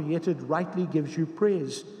have created rightly gives you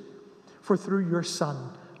praise. For through your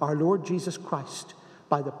Son, our Lord Jesus Christ,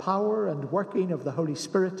 by the power and working of the Holy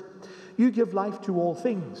Spirit, you give life to all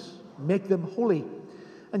things, make them holy,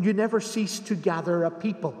 and you never cease to gather a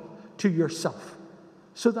people to yourself,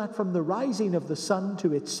 so that from the rising of the sun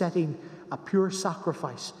to its setting, a pure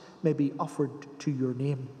sacrifice may be offered to your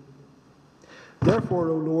name. Therefore,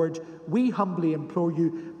 O Lord, we humbly implore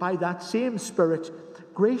you, by that same Spirit,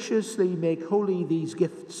 graciously make holy these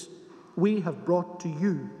gifts we have brought to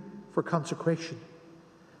you for consecration,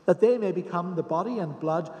 that they may become the body and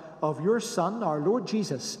blood of your Son, our Lord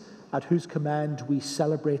Jesus, at whose command we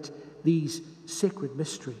celebrate these sacred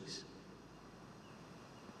mysteries.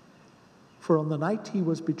 For on the night he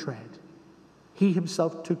was betrayed, he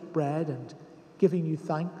himself took bread and, giving you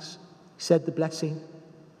thanks, said the blessing,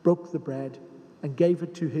 broke the bread, and gave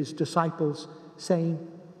it to his disciples, saying,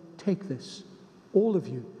 Take this, all of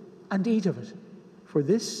you, and eat of it, for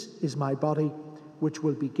this is my body, which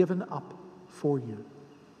will be given up for you.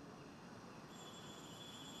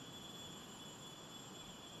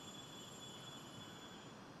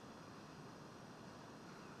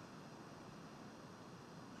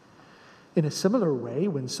 In a similar way,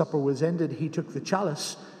 when supper was ended, he took the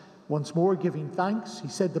chalice. Once more giving thanks, he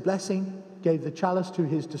said the blessing, gave the chalice to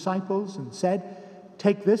his disciples, and said,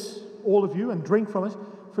 Take this, all of you, and drink from it,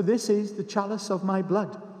 for this is the chalice of my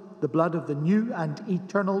blood, the blood of the new and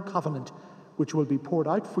eternal covenant, which will be poured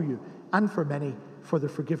out for you and for many for the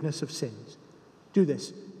forgiveness of sins. Do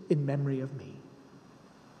this in memory of me.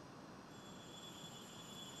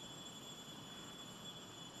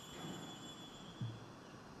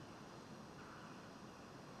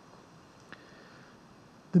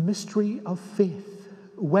 The mystery of faith.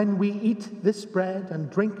 When we eat this bread and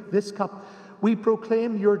drink this cup, we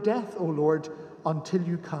proclaim your death, O Lord, until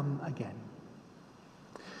you come again.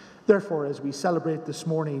 Therefore, as we celebrate this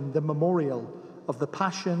morning the memorial of the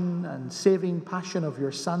passion and saving passion of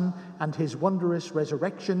your Son and his wondrous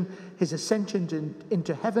resurrection, his ascension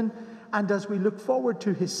into heaven, and as we look forward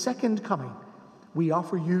to his second coming, we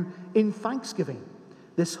offer you in thanksgiving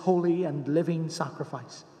this holy and living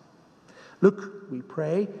sacrifice. Look, we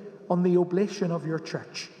pray, on the oblation of your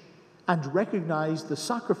church and recognize the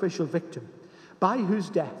sacrificial victim by whose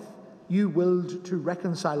death you willed to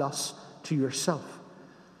reconcile us to yourself.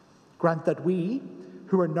 Grant that we,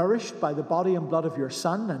 who are nourished by the body and blood of your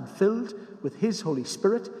Son and filled with his Holy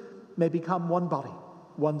Spirit, may become one body,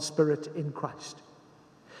 one spirit in Christ.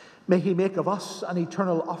 May he make of us an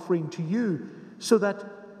eternal offering to you, so that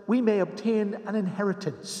we may obtain an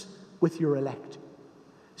inheritance with your elect,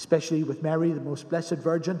 especially with Mary, the most blessed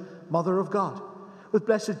Virgin, Mother of God, with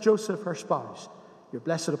blessed Joseph, her spouse, your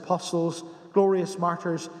blessed apostles, glorious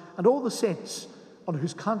martyrs, and all the saints on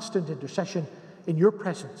whose constant intercession in your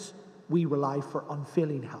presence we rely for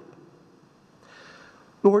unfailing help.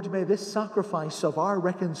 Lord, may this sacrifice of our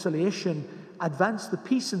reconciliation advance the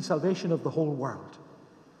peace and salvation of the whole world.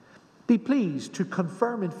 Be pleased to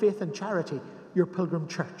confirm in faith and charity your pilgrim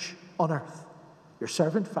church on earth. Your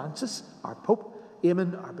servant Francis, our Pope,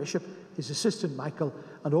 Eamon, our Bishop, his assistant Michael,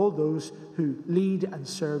 and all those who lead and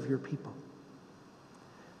serve your people.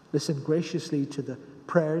 Listen graciously to the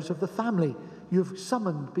prayers of the family you have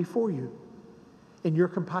summoned before you. In your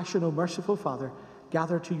compassion, O merciful Father,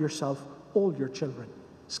 gather to yourself all your children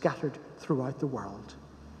scattered throughout the world.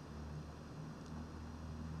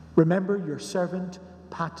 Remember your servant,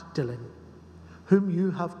 Pat Dillon, whom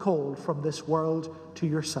you have called from this world to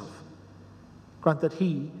yourself. Grant that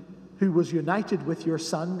he, who was united with your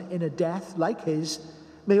Son in a death like his,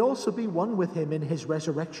 may also be one with him in his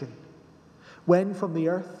resurrection, when from the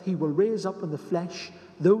earth he will raise up in the flesh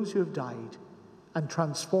those who have died and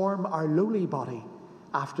transform our lowly body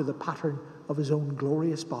after the pattern of his own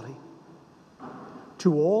glorious body.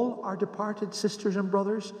 To all our departed sisters and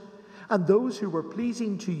brothers, and those who were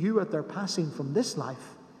pleasing to you at their passing from this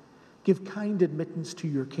life, give kind admittance to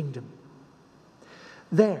your kingdom.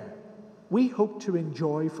 There, we hope to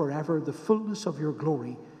enjoy forever the fullness of your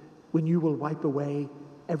glory when you will wipe away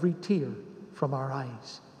every tear from our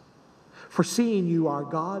eyes. For seeing you, our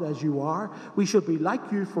God, as you are, we shall be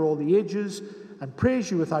like you for all the ages and praise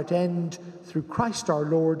you without end through Christ our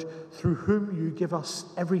Lord, through whom you give us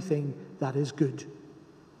everything that is good.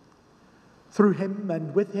 Through him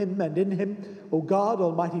and with him and in him, O God,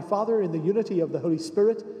 Almighty Father, in the unity of the Holy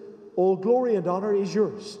Spirit, all glory and honor is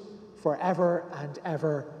yours forever and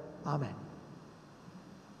ever. Amen.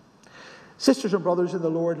 Sisters and brothers in the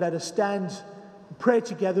Lord, let us stand and pray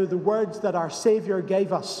together the words that our Saviour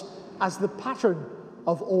gave us as the pattern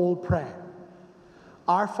of all prayer.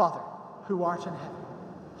 Our Father, who art in heaven,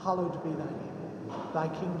 hallowed be thy name. Thy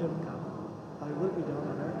kingdom come, thy will be done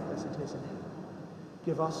on earth as it is in heaven.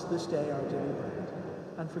 Give us this day our daily bread,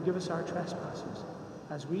 and forgive us our trespasses,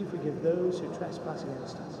 as we forgive those who trespass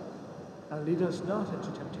against us. And lead us not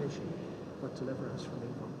into temptation, but deliver us from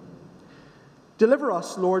evil. Deliver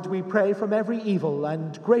us, Lord, we pray, from every evil,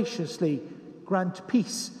 and graciously grant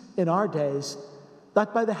peace in our days,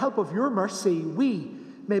 that by the help of your mercy we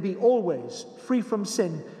may be always free from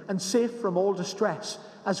sin and safe from all distress,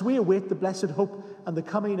 as we await the blessed hope and the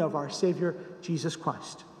coming of our Saviour, Jesus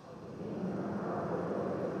Christ.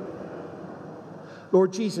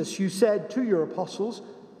 Lord Jesus, you said to your apostles,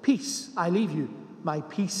 "Peace I leave you, my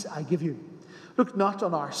peace I give you." Look not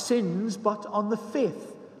on our sins, but on the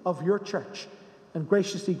faith of your church, and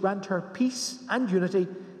graciously grant her peace and unity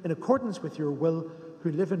in accordance with your will,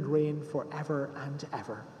 who live and reign forever and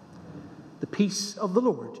ever. The peace of the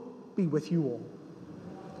Lord be with you all.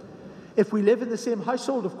 If we live in the same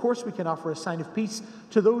household, of course, we can offer a sign of peace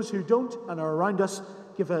to those who don't and are around us.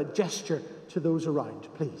 Give a gesture to those around,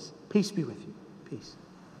 please. Peace be with you. Peace.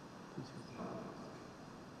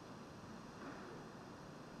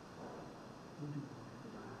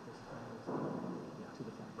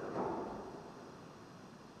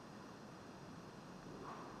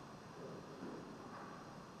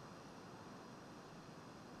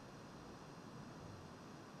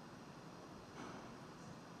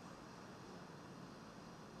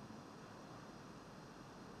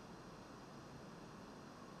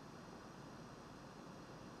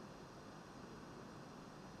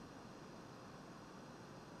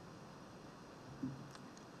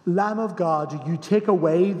 Lamb of God, you take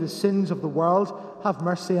away the sins of the world, have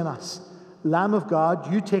mercy on us. Lamb of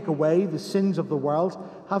God, you take away the sins of the world,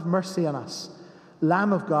 have mercy on us.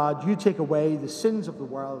 Lamb of God, you take away the sins of the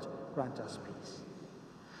world, grant us peace.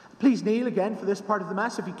 Please kneel again for this part of the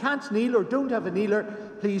Mass. If you can't kneel or don't have a kneeler,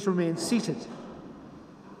 please remain seated.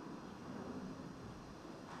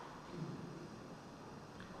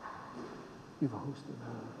 We have a host in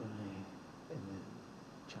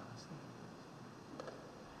the chalice there.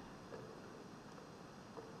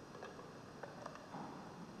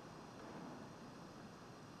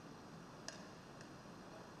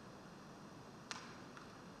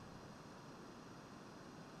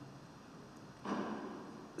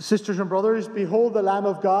 Sisters and brothers, behold the Lamb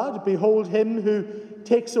of God. Behold him who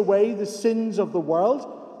takes away the sins of the world.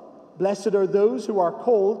 Blessed are those who are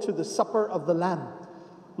called to the supper of the Lamb.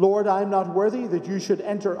 Lord, I am not worthy that you should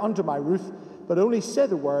enter under my roof, but only say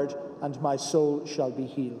the word, and my soul shall be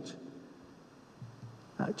healed.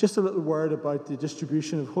 Just a little word about the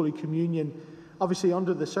distribution of Holy Communion. Obviously,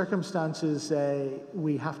 under the circumstances,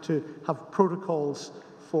 we have to have protocols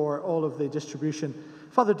for all of the distribution.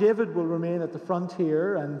 Father David will remain at the front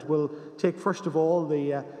here and will take, first of all,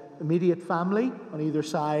 the immediate family on either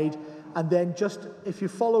side, and then just, if you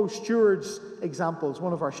follow stewards' examples,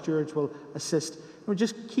 one of our stewards will assist. We'll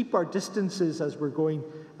just keep our distances as we're going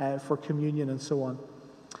for communion and so on.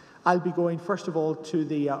 I'll be going, first of all, to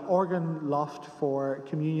the organ loft for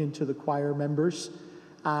communion to the choir members,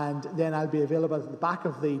 and then I'll be available at the back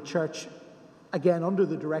of the church, again under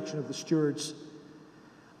the direction of the stewards.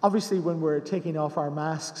 Obviously, when we're taking off our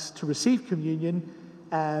masks to receive communion,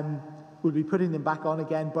 we'll be putting them back on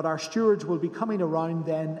again, but our stewards will be coming around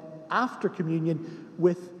then after communion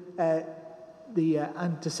with the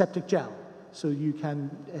antiseptic gel, so you can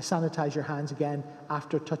sanitize your hands again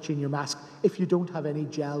after touching your mask if you don't have any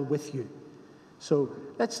gel with you. So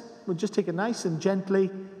we'll just take it nice and gently,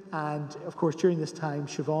 and of course during this time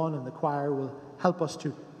Siobhan and the choir will help us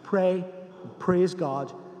to pray and praise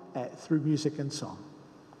God through music and song.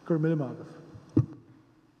 Gur mille mágah.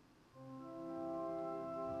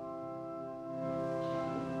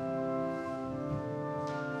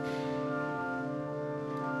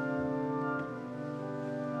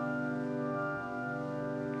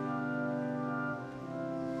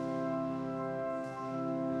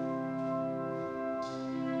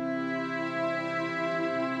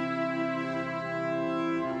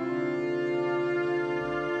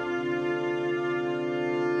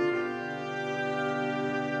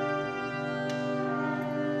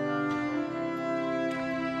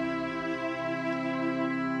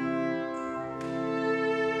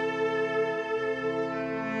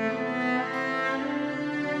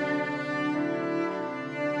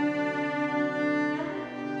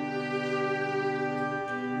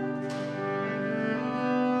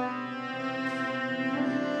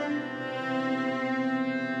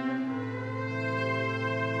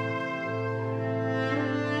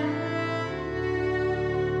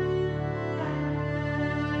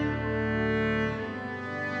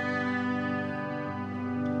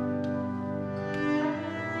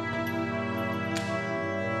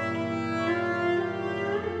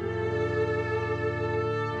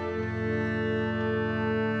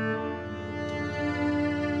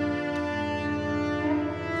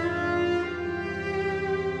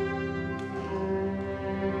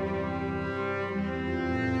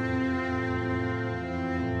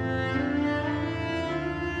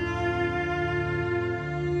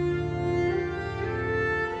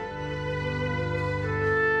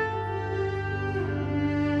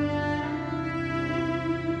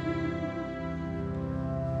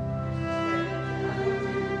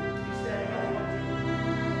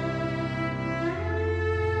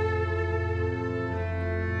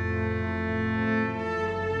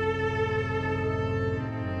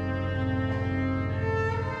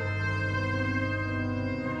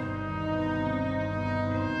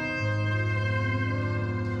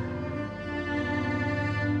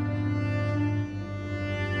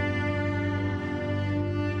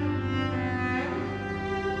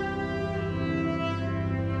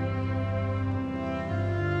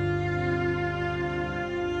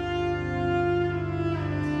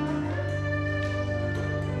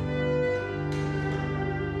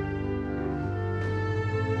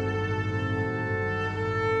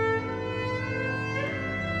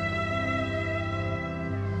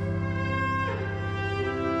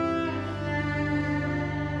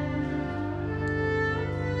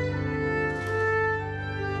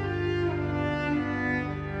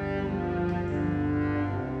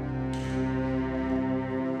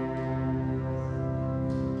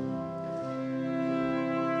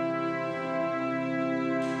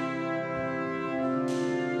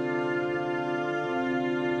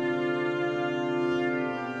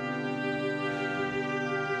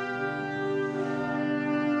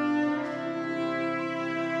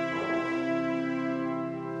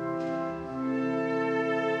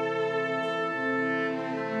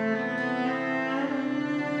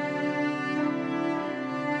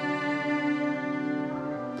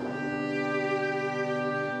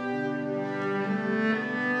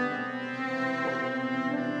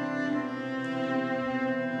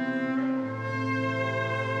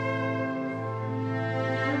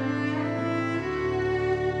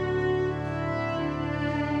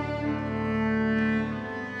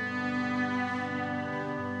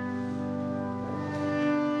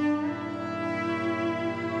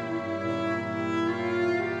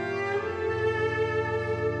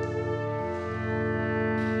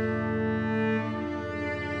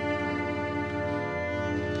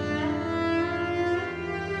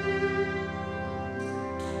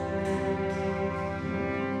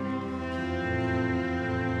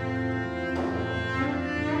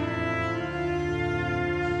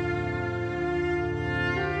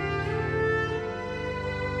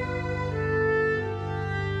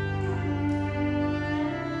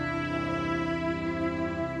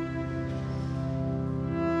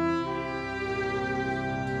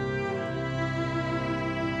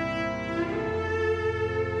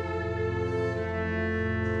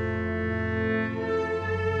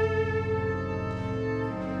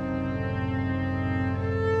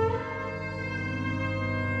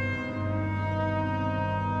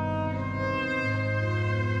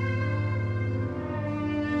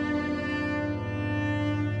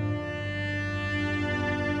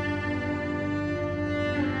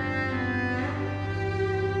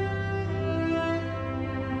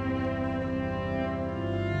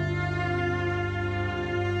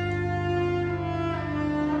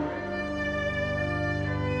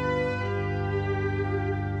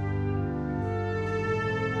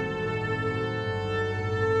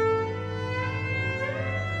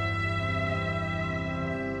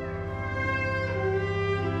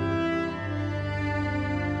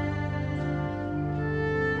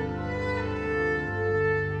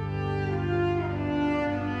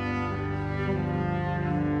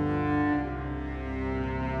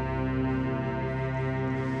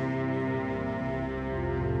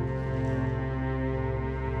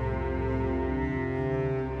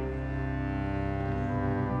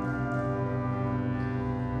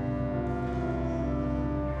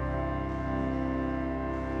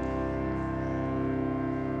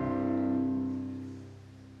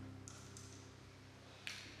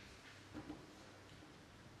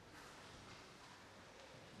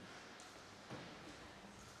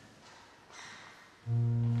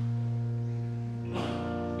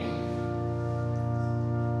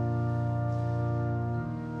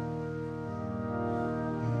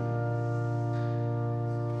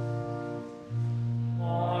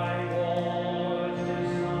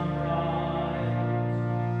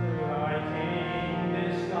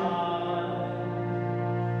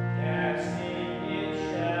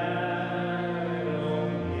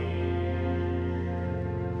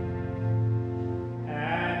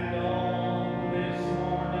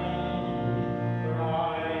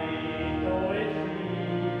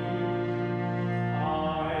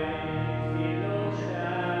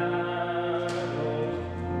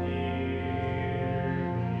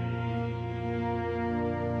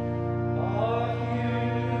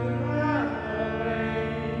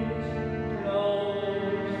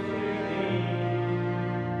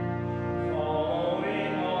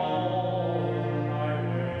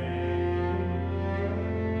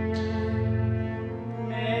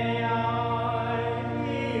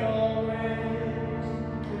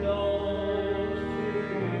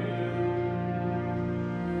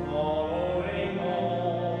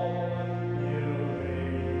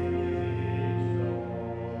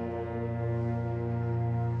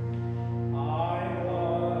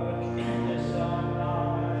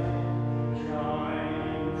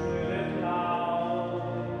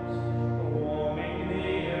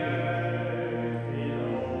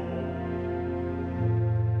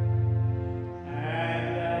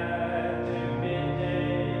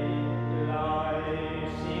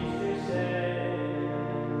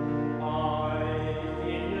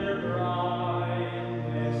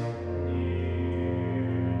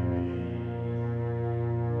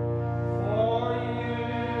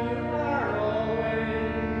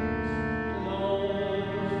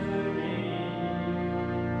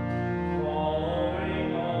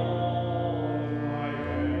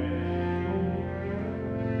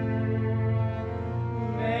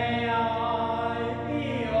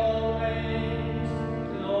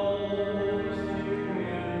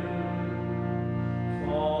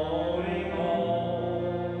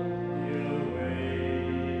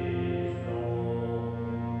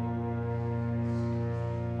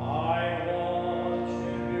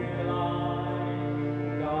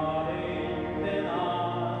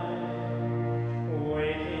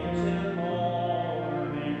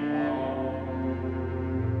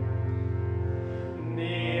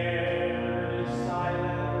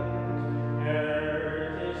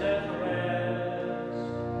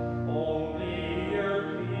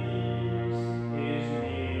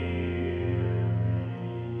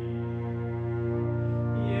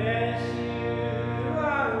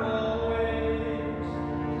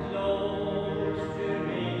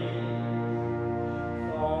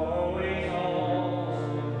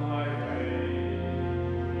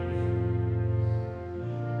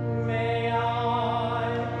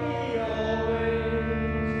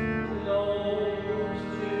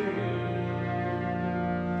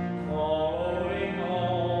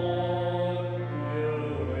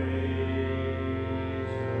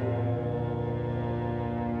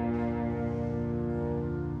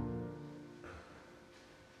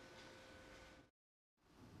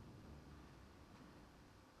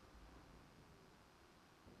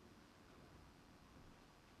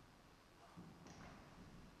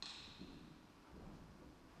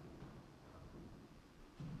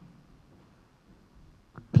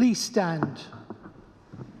 Please stand.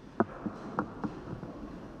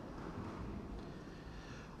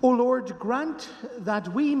 O Lord, grant that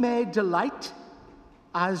we may delight,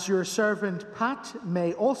 as your servant Pat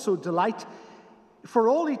may also delight, for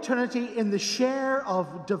all eternity in the share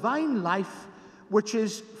of divine life which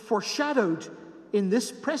is foreshadowed in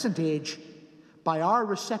this present age by our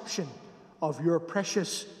reception of your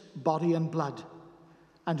precious body and blood.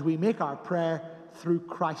 And we make our prayer through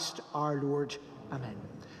Christ our Lord. Amen.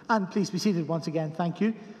 And please be seated once again. Thank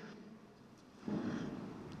you.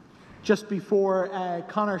 Just before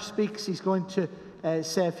Conor speaks, he's going to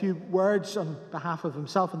say a few words on behalf of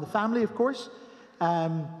himself and the family, of course.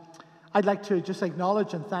 I'd like to just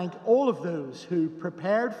acknowledge and thank all of those who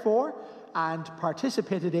prepared for and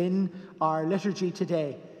participated in our liturgy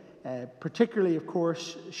today. Particularly, of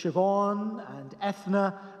course, Siobhan and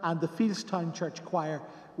Ethna and the Fieldstown Church Choir,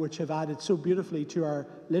 which have added so beautifully to our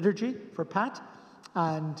liturgy for Pat.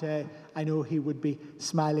 And I know he would be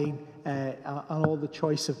smiling on all the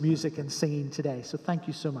choice of music and singing today. So thank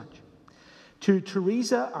you so much. To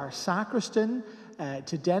Teresa, our sacristan,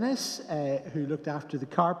 to Dennis, who looked after the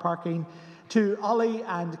car parking, to Ollie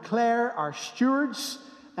and Claire, our stewards,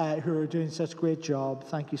 who are doing such a great job.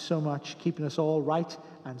 Thank you so much, keeping us all right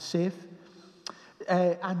and safe.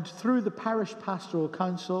 And through the Parish Pastoral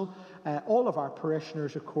Council, all of our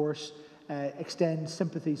parishioners, of course, extend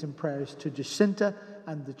sympathies and prayers to Jacinta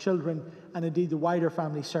and the children, and indeed the wider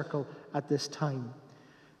family circle at this time.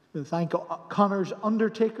 We'll thank Conor's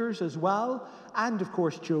undertakers as well, and of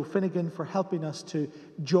course Joe Finnegan for helping us to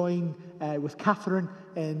join with Catherine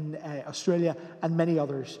in Australia, and many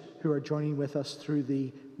others who are joining with us through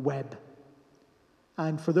the web.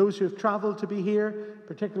 And for those who have travelled to be here,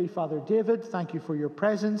 particularly Father David, thank you for your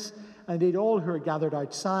presence, and indeed all who are gathered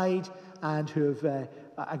outside and who have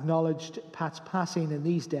acknowledged Pat's passing in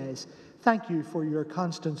these days. Thank you for your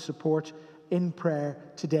constant support in prayer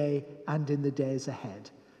today and in the days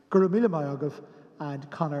ahead. Guru Mila Mayagav, and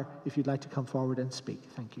Conor, if you'd like to come forward and speak.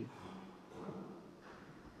 Thank you.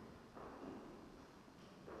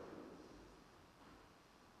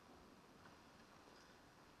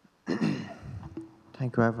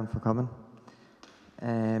 Thank you everyone for coming.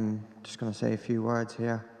 Just going to say a few words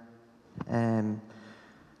here.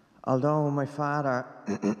 Although my father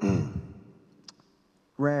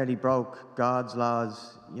rarely broke God's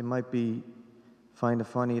laws, you might find it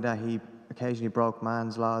funny that he occasionally broke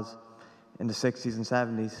man's laws in the 60s and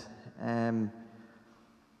 70s.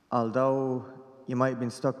 Although you might have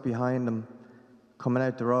been stuck behind him coming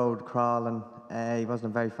out the road crawling, he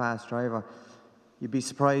wasn't a very fast driver. You'd be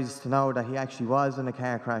surprised to know that he actually was in a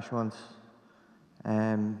car crash once.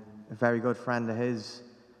 A very good friend of his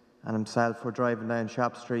and himself were driving down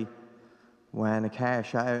Shop Street when a car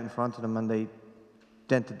shot out in front of them and they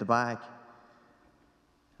dented the back.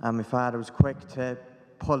 And my father was quick to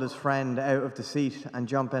pull his friend out of the seat and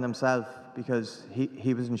jump in himself because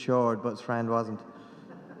he was insured but his friend wasn't.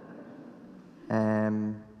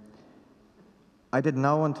 I didn't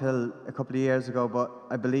know until a couple of years ago, but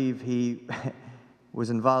I believe he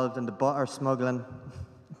was involved in the butter smuggling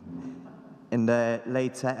in the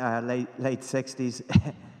late 60s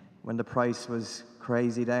when the price was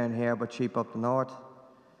crazy down here but cheap up the north.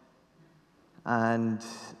 And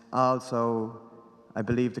also, I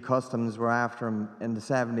believe the customs were after him in the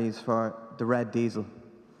 70s for the red diesel.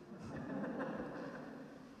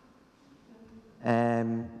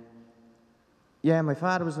 Yeah, my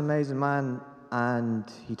father was an amazing man and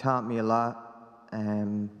he taught me a lot.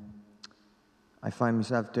 I find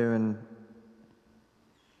myself doing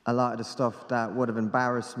a lot of the stuff that would have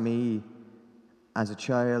embarrassed me as a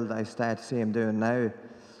child. I start to see him doing now.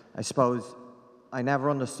 I suppose I never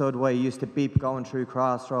understood why he used to beep going through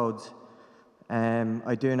crossroads.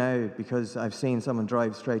 I do now because I've seen someone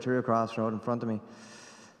drive straight through a crossroad in front of me.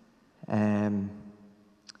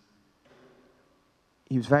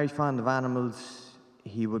 He was very fond of animals.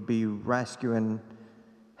 He would be rescuing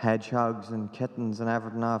hedgehogs and kittens and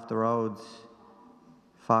everything off the roads.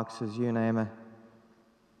 Foxes, you name it.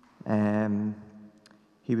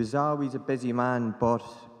 He was always a busy man, but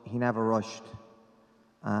he never rushed.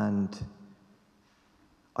 And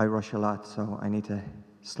I rush a lot, so I need to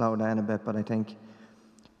slow down a bit. But I think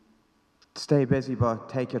stay busy, but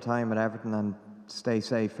take your time with everything and stay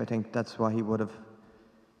safe. I think that's what he would have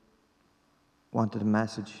wanted a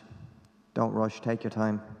message. Don't rush, take your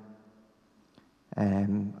time.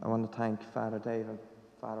 I want to thank Father Dave and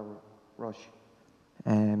Father Rush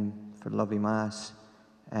for the lovely Mass,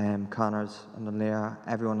 Connor's and the Leah.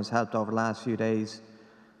 Everyone has helped over the last few days.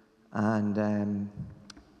 And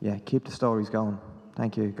yeah, keep the stories going.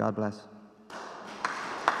 Thank you. God bless.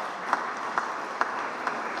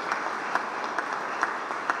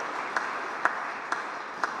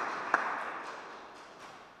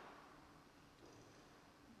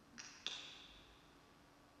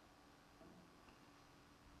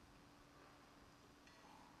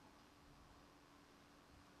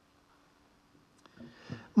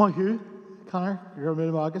 Moihu, Conor, you're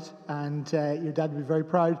a Margaret, and your dad would be very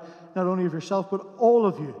proud, not only of yourself, but all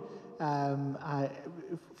of you.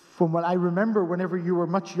 From what I remember, whenever you were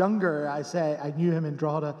much younger, I knew him in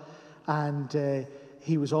Drogheda, and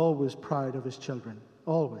he was always proud of his children,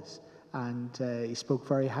 always. And he spoke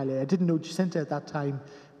very highly. I didn't know Jacinta at that time,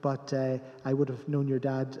 but I would have known your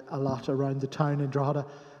dad a lot around the town in Drogheda,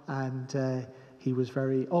 and he was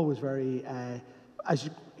always very, as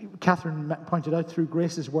Catherine pointed out through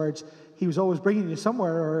Grace's words, he was always bringing you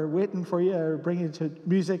somewhere or waiting for you or bringing you to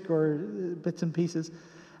music or bits and pieces,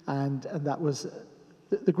 and that was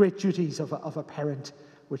the great duties of a parent,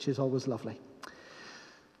 which is always lovely.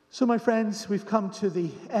 So, my friends, we've come to the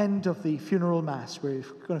end of the funeral mass. We're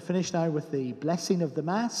going to finish now with the blessing of the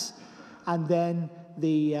mass and then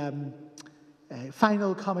the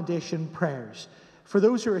final commendation prayers. For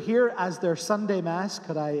those who are here as their Sunday mass,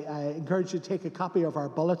 could I encourage you to take a copy of our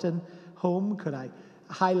bulletin home? Could I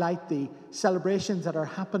highlight the celebrations that are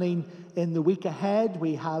happening in the week ahead?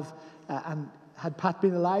 We have, and had Pat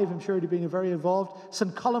been alive, I'm sure he'd have been very involved,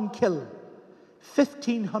 St. Columkill,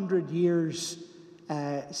 1,500 years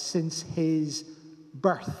since his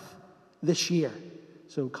birth this year.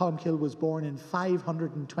 So Columkill was born in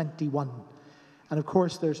 521. And of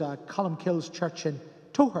course there's a Columkills church in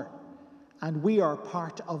Toher, and we are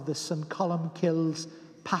part of the St. Columkills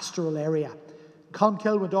pastoral area.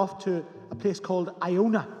 Columkill went off to a place called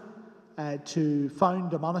Iona to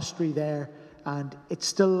found a monastery there, and it's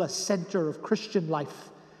still a centre of Christian life.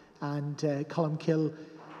 And Columkill,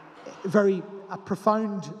 a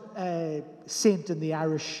profound saint in the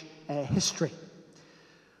Irish history.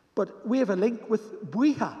 But we have a link with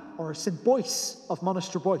Buiha, or St. Boice of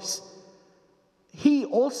Monasterboice. He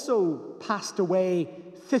also passed away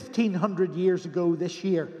 1,500 years ago this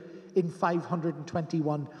year in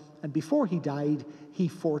 521. And before he died, he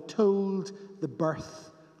foretold the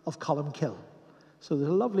birth of Columkill. So there's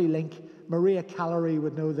a lovely link. Maria Callery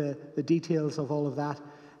would know the details of all of that.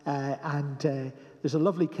 And there's a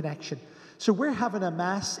lovely connection. So we're having a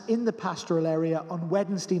mass in the pastoral area on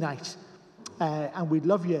Wednesday night. And we'd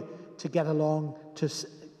love you to get along to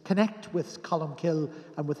connect with Columkill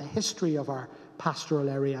and with the history of our pastoral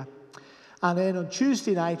area. And then on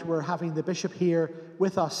Tuesday night, we're having the bishop here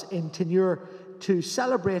with us in Tenure to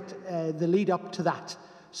celebrate the lead up to that.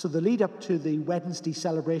 So the lead up to the Wednesday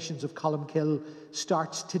celebrations of Columkill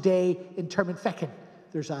starts today in Termonfeckin.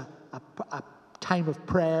 There's a time of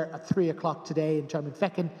prayer at 3 o'clock today in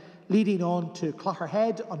Termonfeckin, leading on to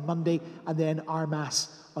Clogherhead on Monday, and then our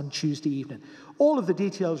Mass on Tuesday evening. All of the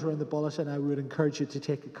details are in the bulletin. I would encourage you to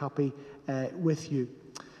take a copy with you.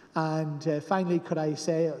 And finally, could I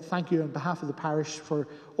say thank you on behalf of the parish for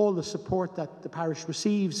all the support that the parish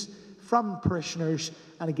receives from parishioners.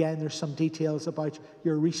 And again, there's some details about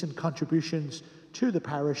your recent contributions to the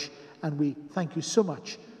parish, and we thank you so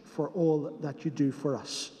much for all that you do for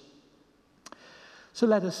us. So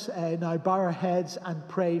let us now bow our heads and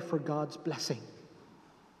pray for God's blessing.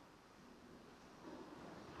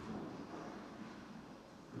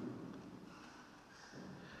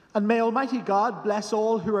 And may Almighty God bless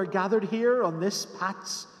all who are gathered here on this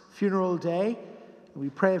Pat's funeral day. We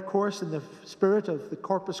pray, of course, in the spirit of the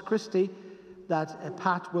Corpus Christi, that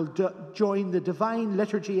Pat will join the divine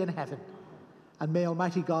liturgy in heaven. And may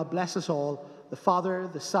Almighty God bless us all, the Father,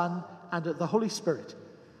 the Son, and the Holy Spirit.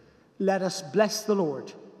 Let us bless the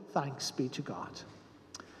Lord. Thanks be to God.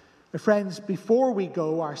 My friends, before we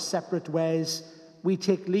go our separate ways, we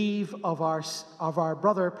take leave of our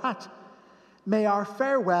brother Pat. May our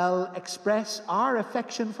farewell express our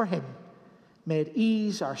affection for him. May it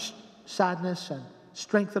ease our sadness and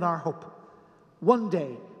strengthen our hope. One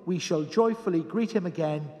day we shall joyfully greet him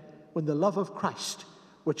again when the love of Christ,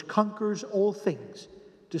 which conquers all things,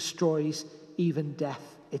 destroys even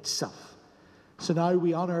death itself. So now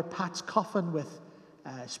we honour Pat's coffin with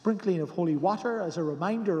sprinkling of holy water as a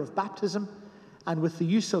reminder of baptism, and with the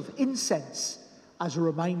use of incense as a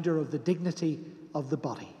reminder of the dignity of the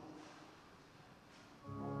body.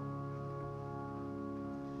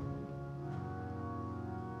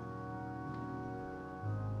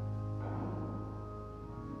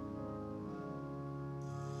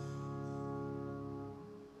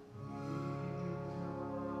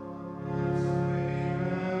 Please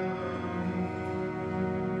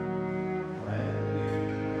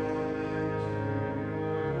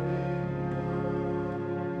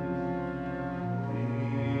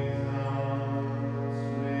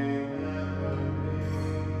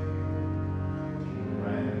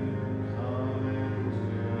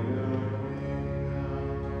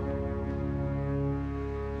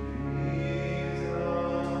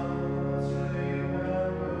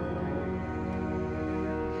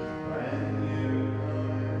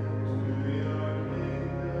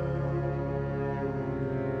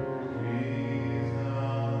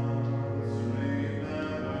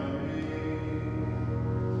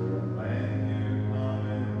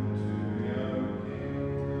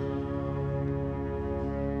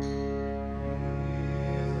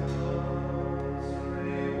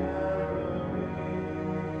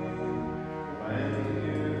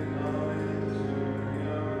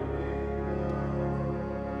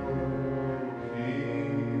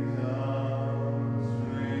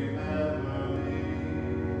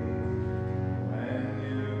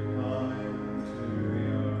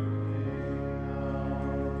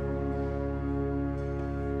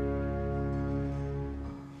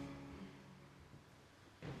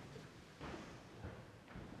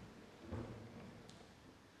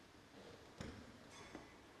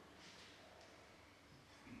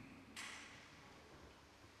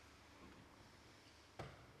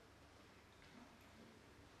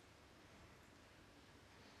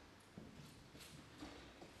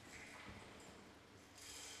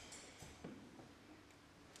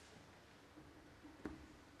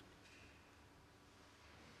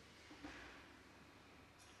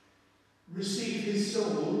receive his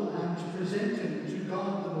soul and present him to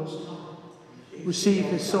God the Most High. Receive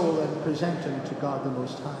his soul and present him to God the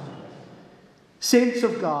Most High. Saints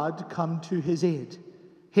of God, come to his aid.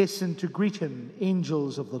 Hasten to greet him,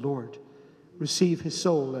 angels of the Lord. Receive his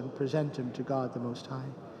soul and present him to God the Most High.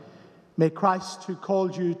 May Christ, who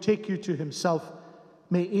called you, take you to himself.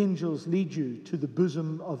 May angels lead you to the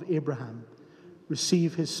bosom of Abraham.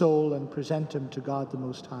 Receive his soul and present him to God the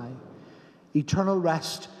Most High. Eternal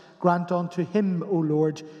rest grant unto him, O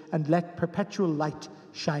Lord, and let perpetual light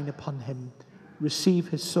shine upon him. Receive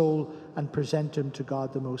his soul and present him to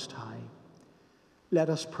God the Most High. Let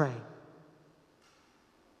us pray.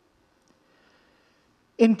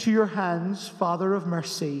 Into your hands, Father of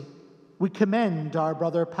mercy, we commend our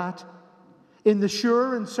brother Pat, in the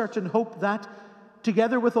sure and certain hope that,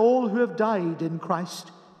 together with all who have died in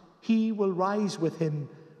Christ, he will rise with him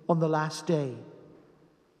on the last day.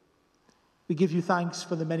 We give you thanks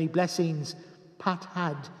for the many blessings Pat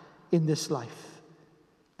had in this life.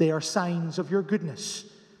 They are signs of your goodness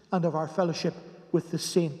and of our fellowship with the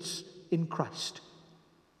saints in Christ.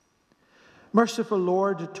 Merciful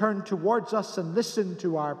Lord, turn towards us and listen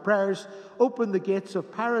to our prayers. Open the gates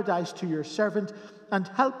of paradise to your servant and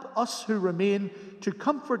help us who remain to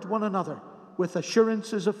comfort one another with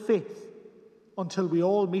assurances of faith until we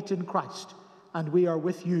all meet in Christ and we are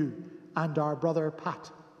with you and our brother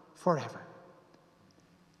Pat forever.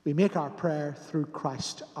 We make our prayer through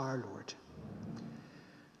Christ our Lord.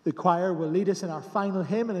 The choir will lead us in our final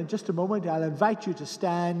hymn, and in just a moment I'll invite you to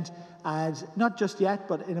stand as, not just yet,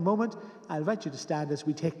 but in a moment, I'll invite you to stand as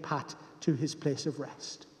we take Pat to his place of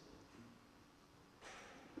rest.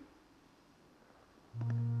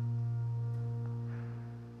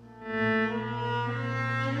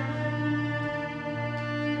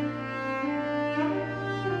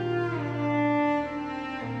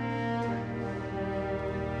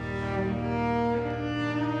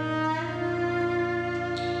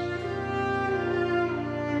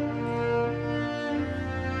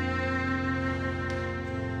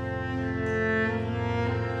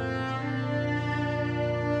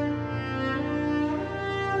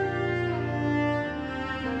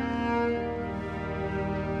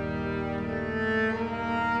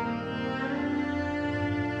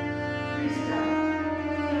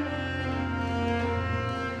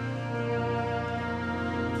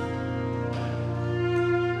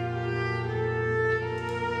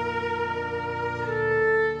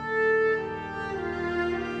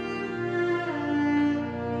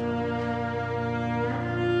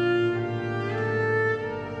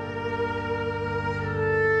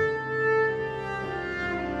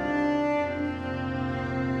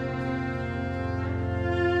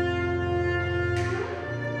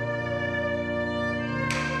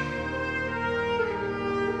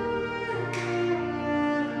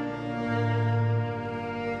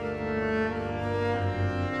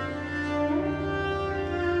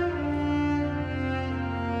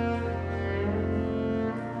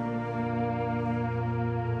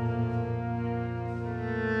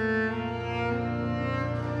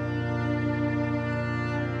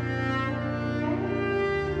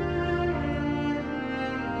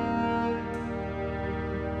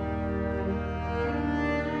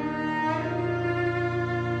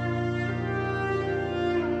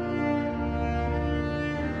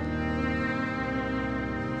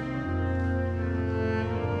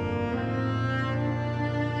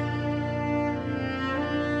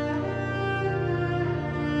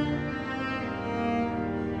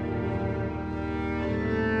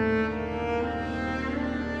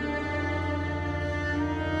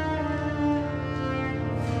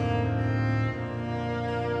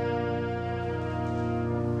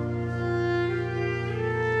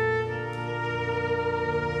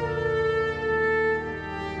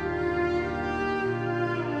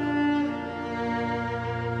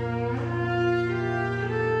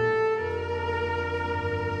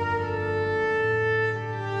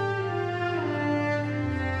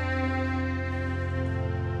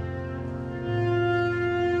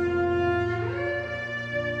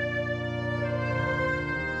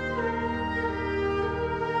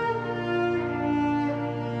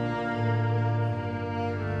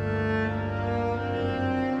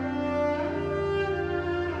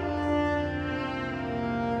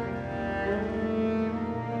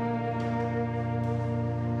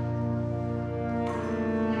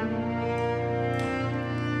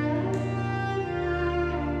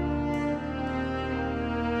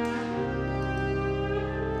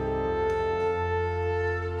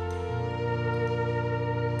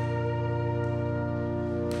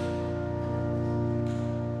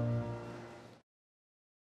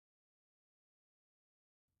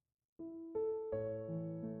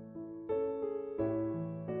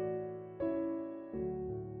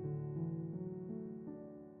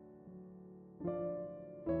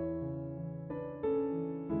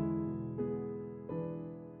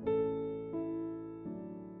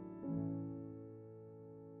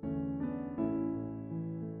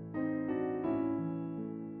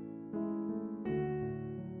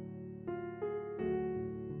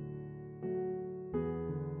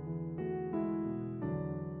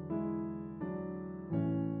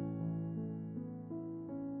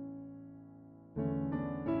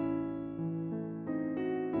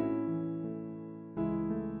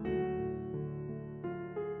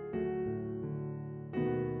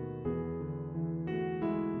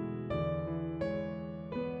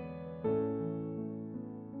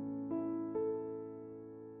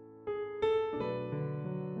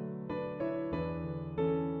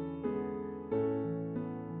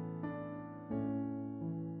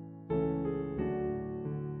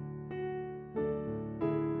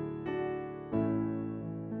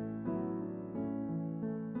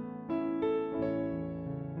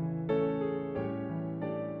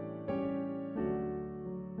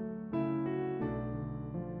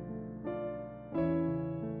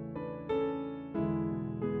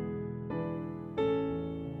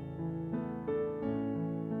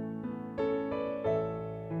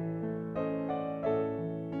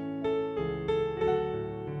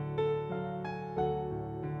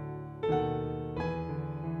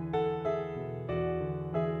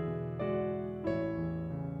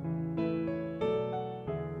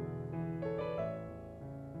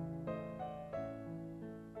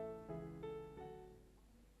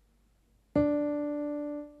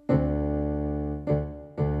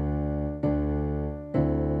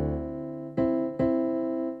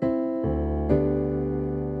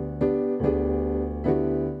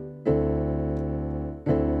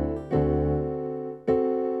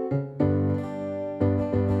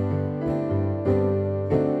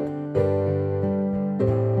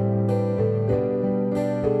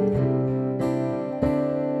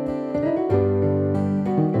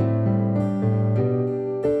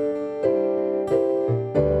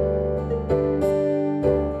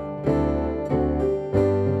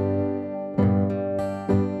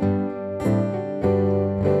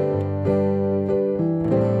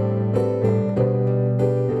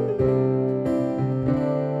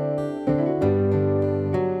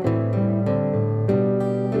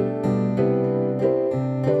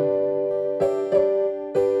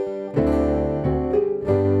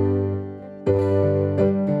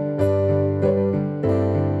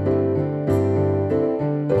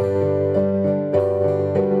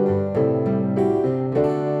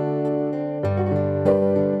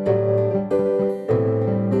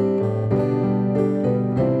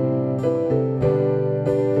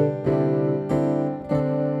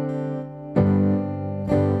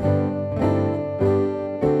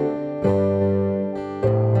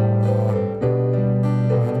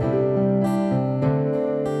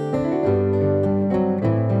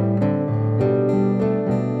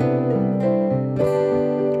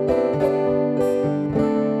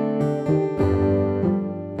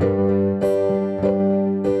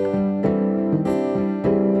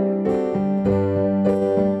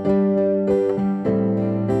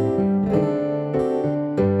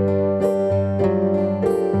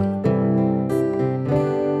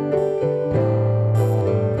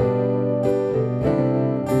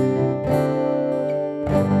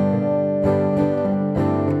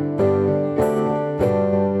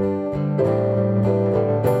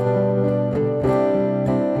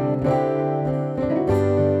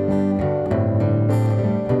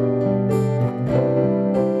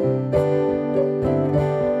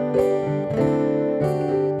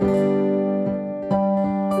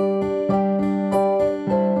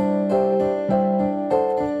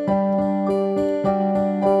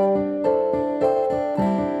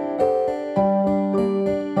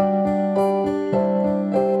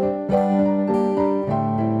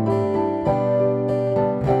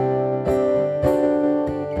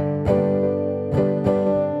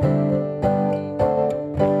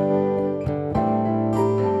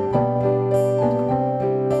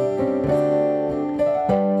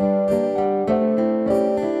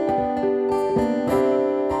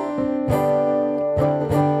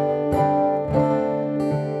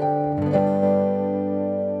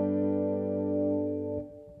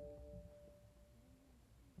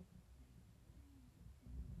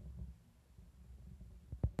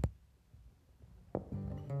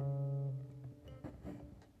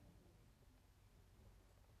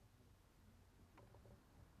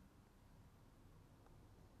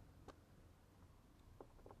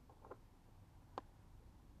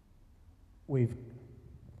 We've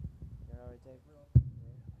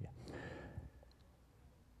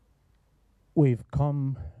We've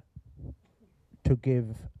come to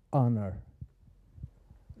give honor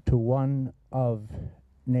to one of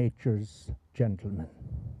nature's gentlemen,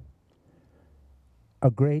 a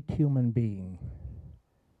great human being.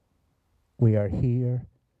 We are here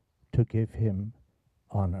to give him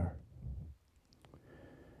honor.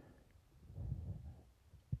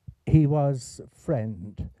 He was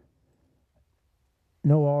friend,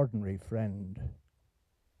 no ordinary friend.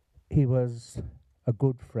 He was a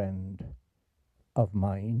good friend of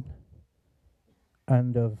mine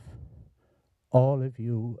and of all of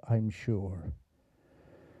you, I'm sure,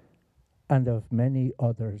 and of many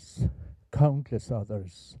others, countless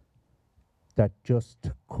others, that just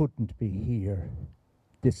couldn't be here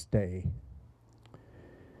this day.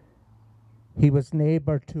 He was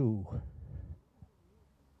neighbour too,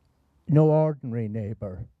 no ordinary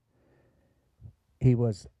neighbour. He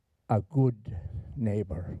was a good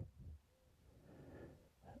neighbour.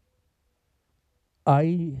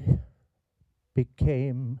 I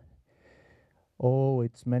became,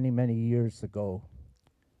 it's many, many years ago,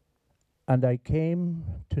 and I came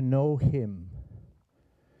to know him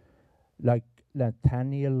like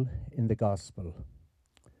Nathaniel in the Gospel,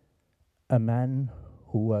 a man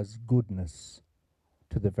who was goodness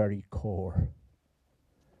to the very core.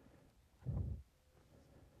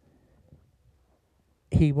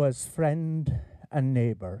 He was friend and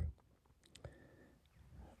neighbour.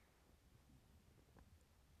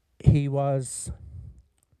 He was,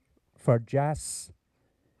 for Jas,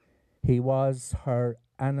 he was her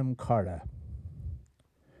Anam Cara.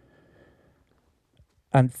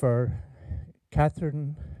 And for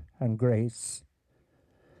Catherine and Grace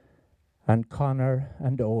and Conor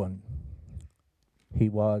and Eóin, he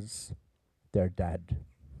was their dad.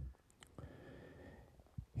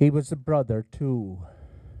 He was a brother too.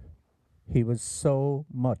 He was so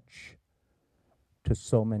much to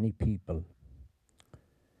so many people.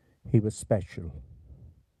 He was special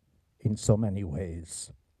in so many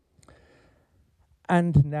ways.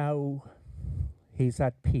 And now he's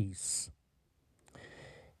at peace.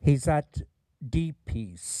 He's at deep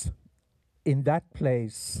peace in that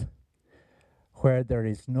place where there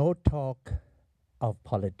is no talk of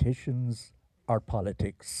politicians or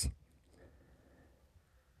politics.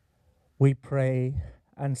 We pray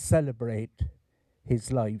and celebrate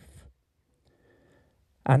his life,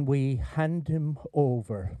 and we hand him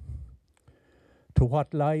over to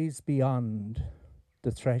what lies beyond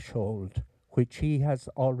the threshold which he has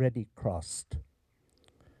already crossed.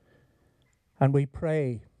 And we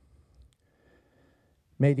pray,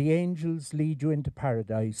 may the angels lead you into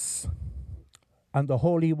paradise and the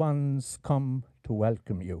holy ones come to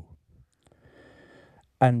welcome you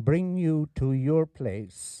and bring you to your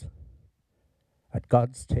place at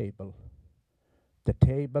God's table, the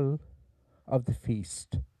table of the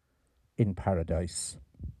feast in paradise.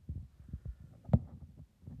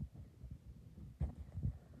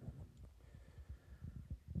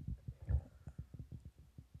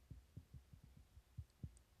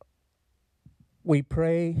 We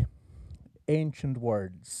pray ancient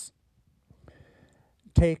words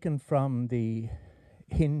taken from the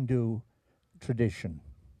Hindu tradition.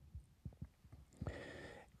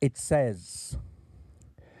 It says,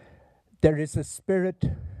 there is a spirit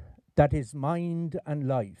that is mind and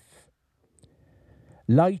life,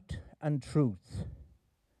 light and truth,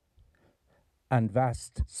 and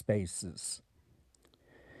vast spaces.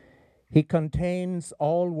 He contains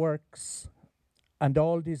all works and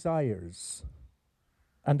all desires,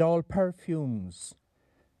 and all perfumes,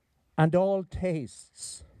 and all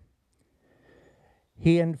tastes.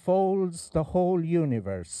 He enfolds the whole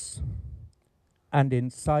universe, and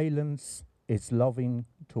in silence is loving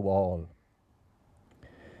to all.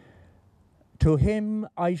 To him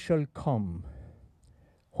I shall come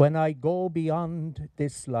when I go beyond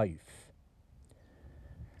this life,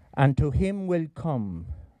 and to him will come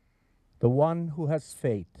the one who has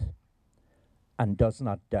faith and does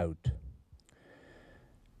not doubt.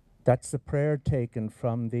 That's a prayer taken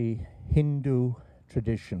from the Hindu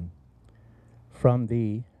tradition, from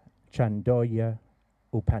the Chandogya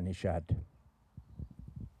Upanishad.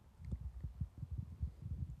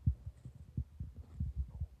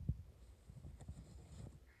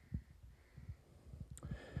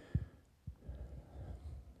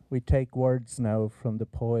 We take words now from the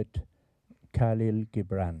poet Khalil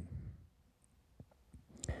Gibran.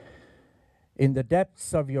 In the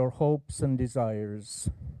depths of your hopes and desires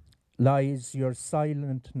lies your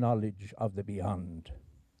silent knowledge of the beyond.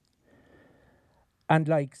 And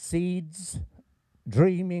like seeds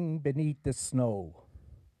dreaming beneath the snow,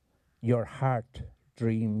 your heart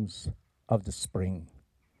dreams of the spring.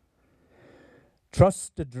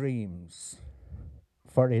 Trust the dreams,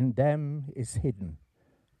 for in them is hidden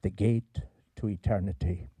the gate to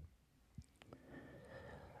eternity.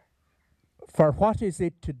 For what is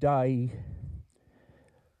it to die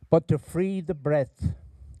but to free the breath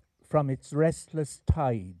from its restless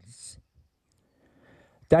tides,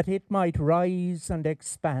 that it might rise and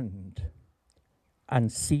expand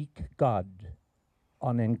and seek God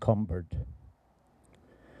unencumbered?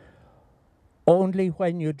 Only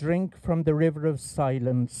when you drink from the river of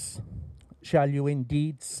silence shall you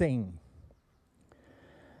indeed sing.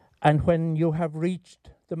 And when you have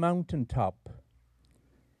reached the mountaintop,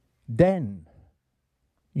 then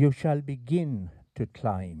you shall begin to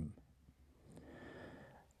climb.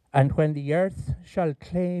 And when the earth shall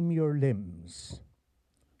claim your limbs,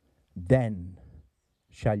 then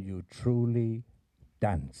shall you truly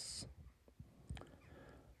dance.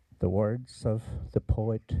 The words of the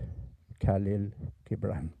poet Khalil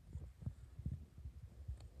Gibran.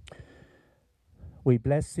 We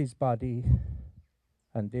bless his body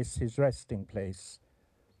and this his resting place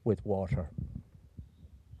with water.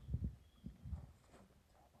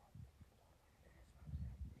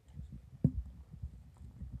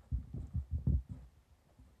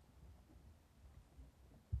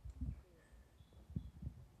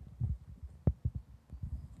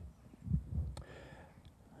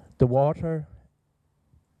 The water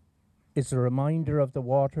is a reminder of the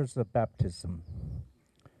waters of baptism.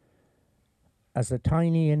 As a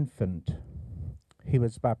tiny infant, he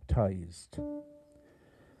was baptized.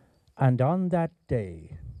 And on that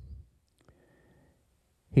day,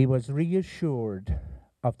 he was reassured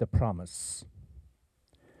of the promise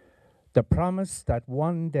that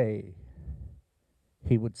one day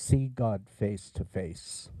he would see God face to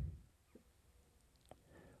face.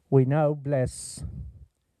 We now bless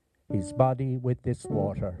his body with this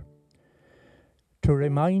water to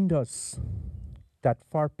remind us that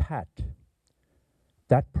for Pat,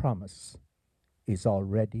 that promise is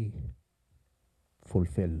already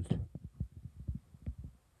fulfilled.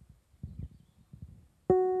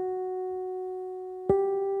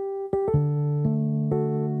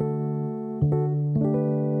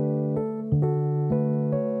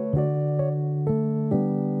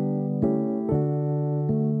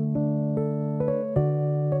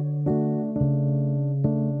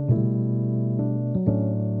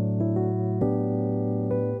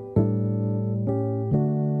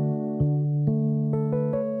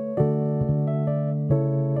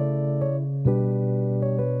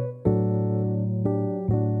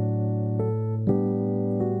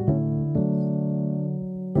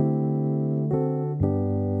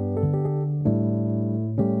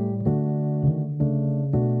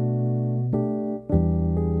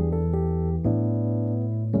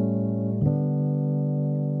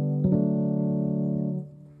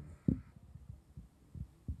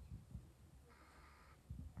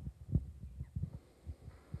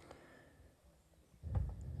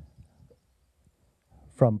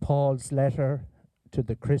 From Paul's letter to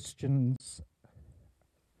the Christians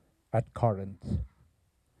at Corinth.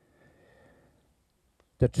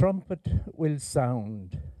 The trumpet will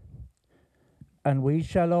sound, and we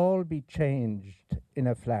shall all be changed in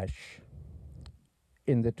a flash,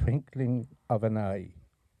 in the twinkling of an eye.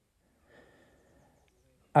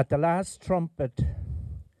 At the last trumpet,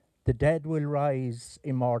 the dead will rise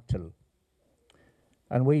immortal,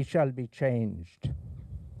 and we shall be changed.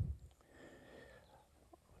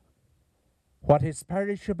 What is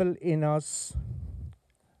perishable in us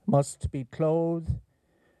must be clothed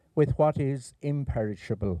with what is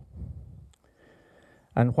imperishable,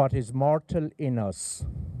 and what is mortal in us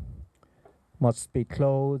must be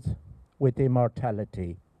clothed with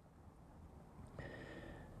immortality.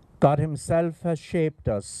 God himself has shaped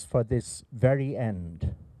us for this very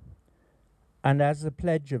end, and as a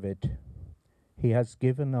pledge of it, he has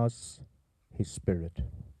given us his Spirit.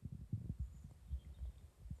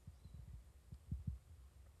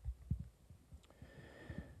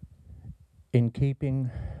 In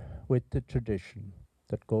keeping with the tradition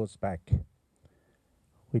that goes back,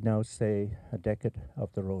 we now say a decade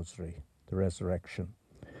of the Rosary, the Resurrection.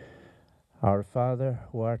 Our Father,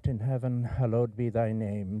 who art in heaven, hallowed be thy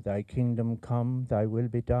name. Thy kingdom come, thy will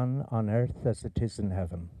be done on earth as it is in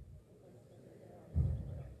heaven.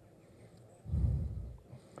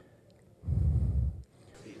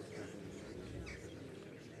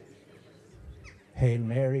 Hail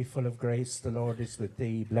Mary, full of grace, the Lord is with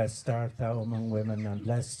thee. Blessed art thou among women, and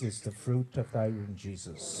blessed is the fruit of thy womb,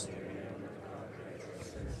 Jesus.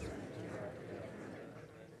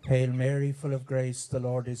 Hail Mary, full of grace, the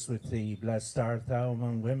Lord is with thee. Blessed art thou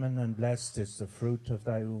among women, and blessed is the fruit of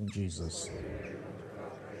thy womb, Jesus.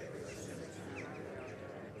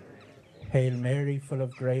 Hail Mary, full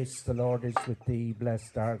of grace, the Lord is with thee.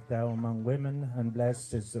 Blessed art thou among women, and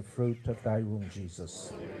blessed is the fruit of thy womb,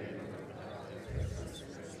 Jesus.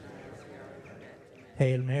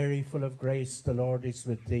 Hail Mary, full of grace, the Lord is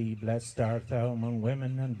with thee. Blessed art thou among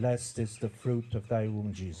women, and blessed is the fruit of thy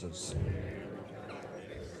womb, Jesus.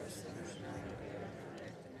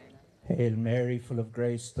 Hail Mary, full of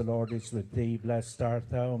grace, the Lord is with thee. Blessed art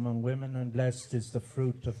thou among women, and blessed is the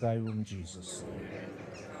fruit of thy womb, Jesus.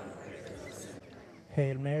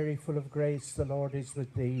 Hail Mary, full of grace, the Lord is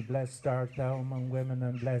with thee. Blessed art thou among women,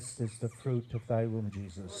 and blessed is the fruit of thy womb,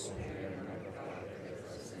 Jesus.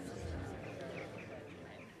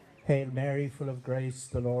 Hail Mary, full of grace,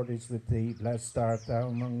 the Lord is with thee. Blessed art thou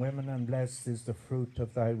among women, and blessed is the fruit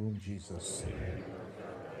of thy womb, Jesus.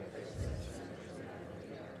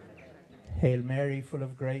 Hail Mary, full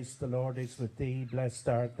of grace, the Lord is with thee. Blessed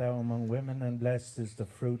art thou among women, and blessed is the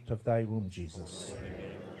fruit of thy womb, Jesus.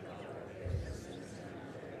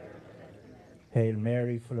 Hail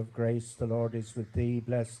Mary, full of grace, the Lord is with thee.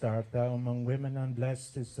 Blessed art thou among women, and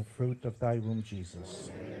blessed is the fruit of thy womb, Jesus.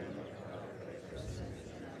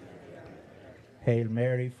 Hail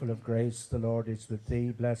Mary, full of grace, the Lord is with thee.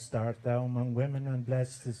 Blessed art thou among women, and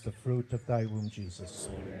blessed is the fruit of thy womb, Jesus.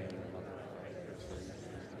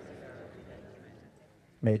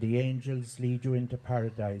 May the angels lead you into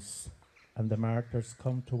paradise, and the martyrs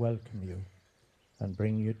come to welcome you and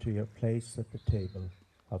bring you to your place at the table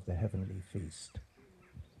of the heavenly feast.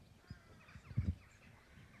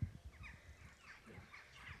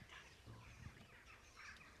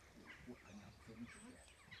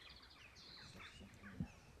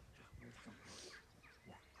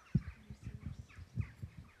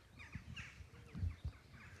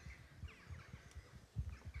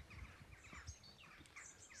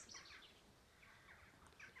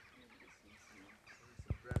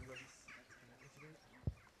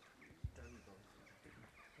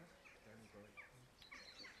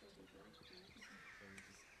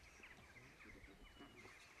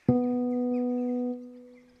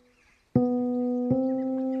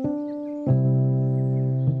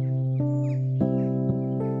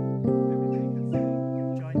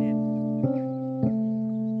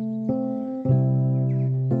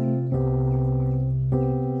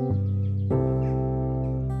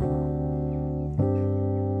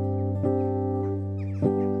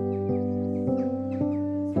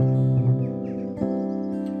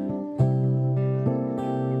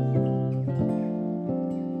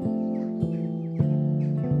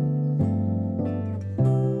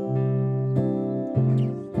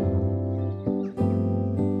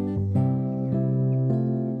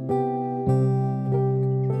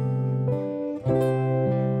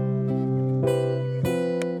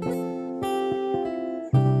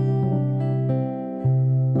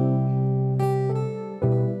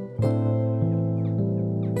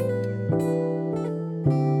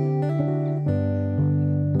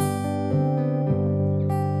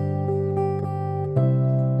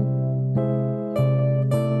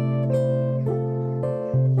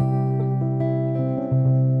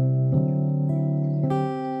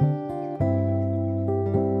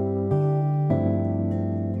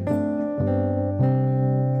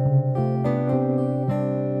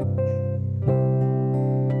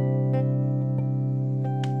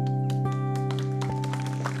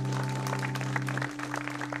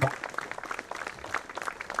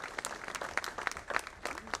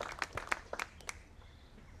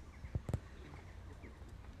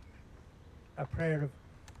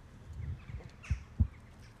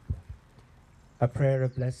 A prayer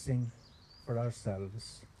of blessing for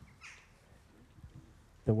ourselves.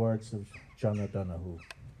 The words of John O'Donoghue.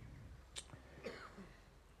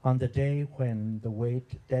 On the day when the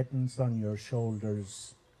weight deadens on your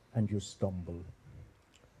shoulders and you stumble,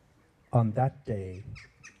 on that day,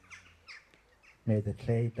 may the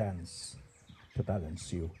clay dance to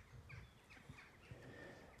balance you.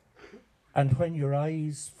 And when your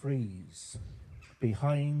eyes freeze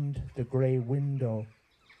behind the grey window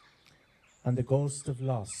and the ghost of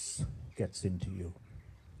loss gets into you,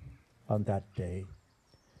 on that day,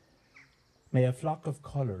 may a flock of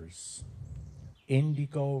colours,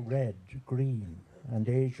 indigo, red, green, and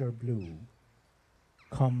azure blue,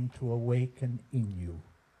 come to awaken in you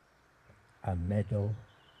a meadow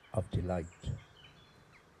of delight.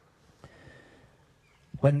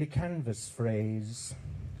 When the canvas frays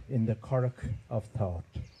in the currach of thought,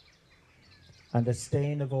 and a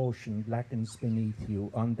stain of ocean blackens beneath you,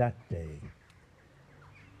 on that day,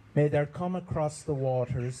 May there come across the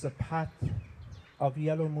waters a path of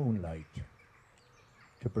yellow moonlight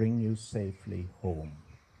to bring you safely home.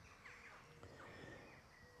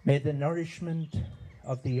 May the nourishment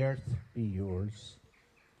of the earth be yours.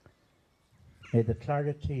 May the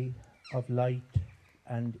clarity of light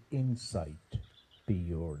and insight be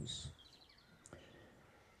yours.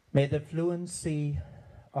 May the fluency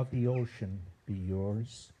of the ocean be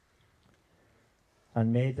yours.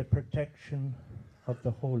 And may the protection of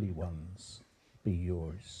the holy ones be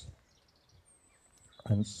yours.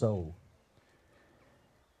 And so,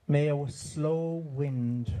 may a slow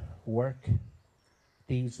wind work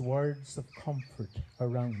these words of comfort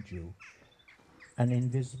around you, an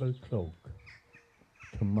invisible cloak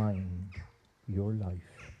to mind your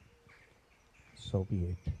life. So be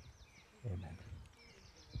it. Amen.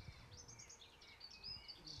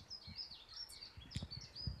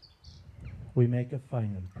 We make a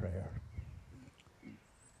final prayer.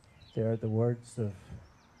 They are the words of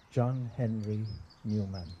John Henry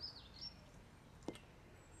Newman.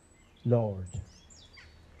 Lord,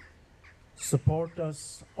 support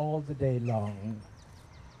us all the day long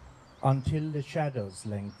until the shadows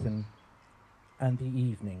lengthen and the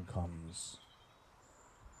evening comes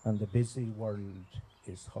and the busy world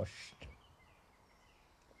is hushed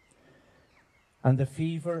and the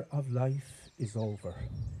fever of life is over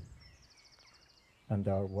and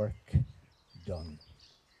our work done.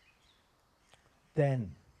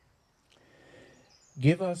 Then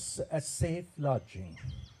give us a safe lodging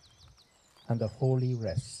and a holy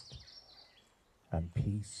rest and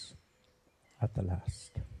peace at the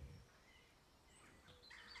last.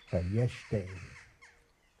 Ver yesh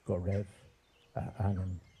go rev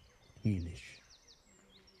anan helish.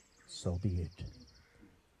 So be it.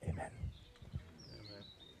 Amen.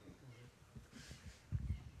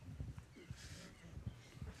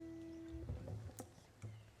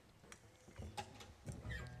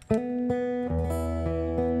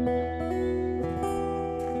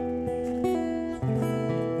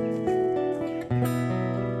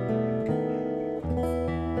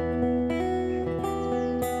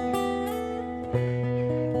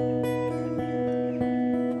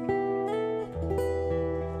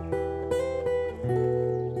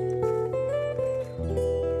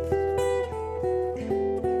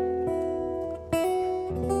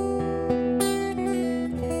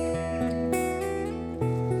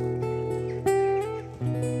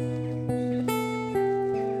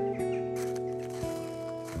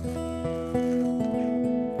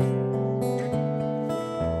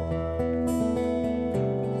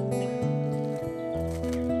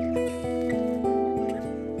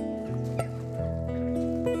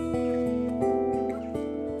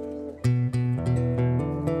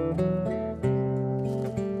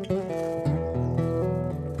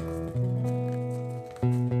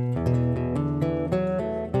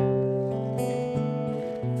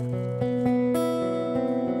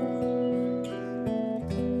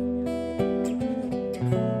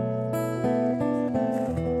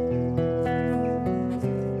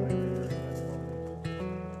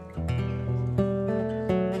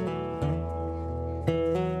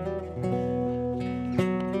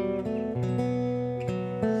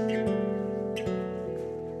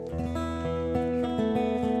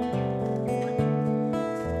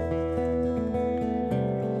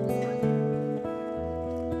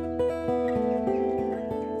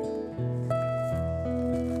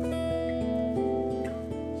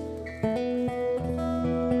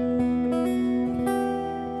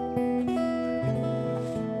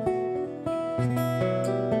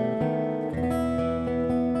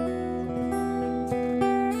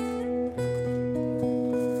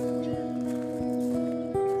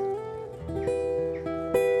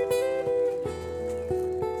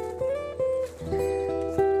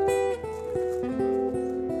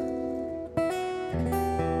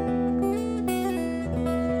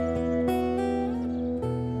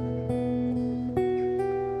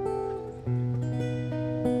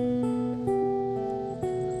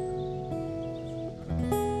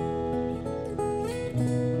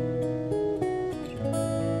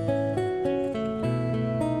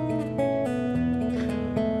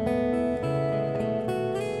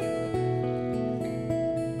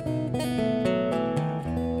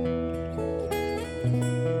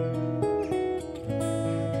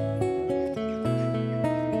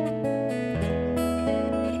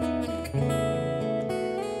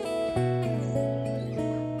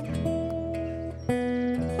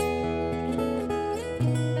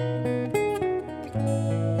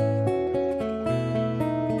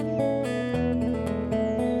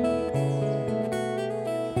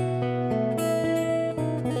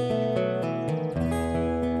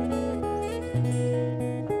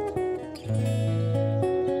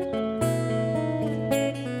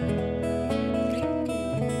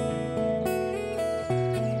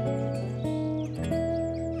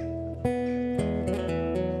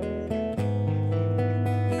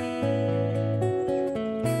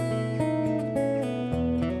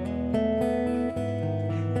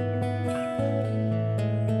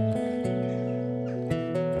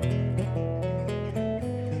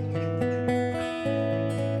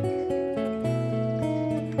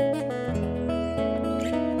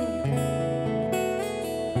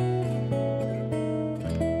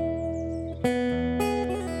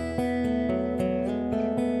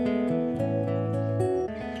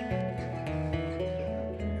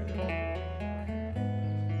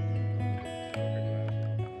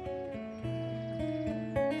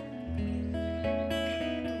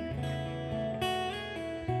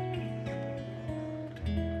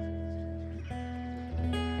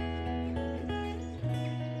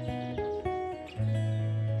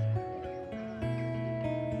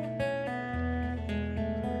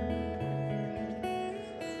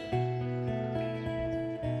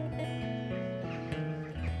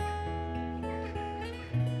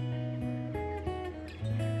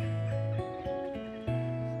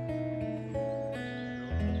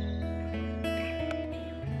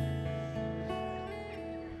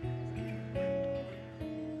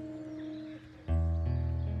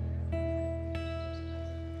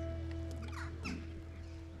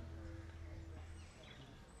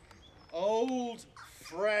 Old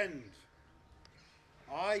friend,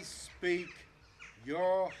 I speak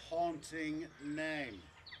your haunting name.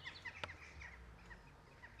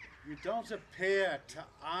 You don't appear to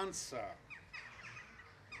answer.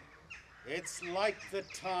 It's like the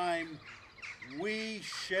time we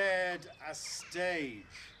shared a stage.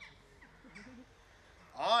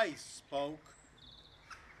 I spoke.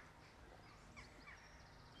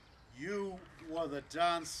 You were the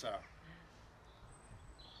dancer.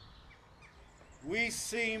 We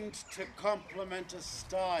seemed to complement a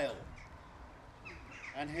style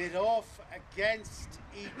and hit off against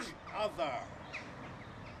each other.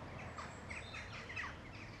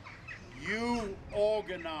 You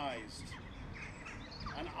organized,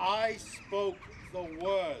 and I spoke the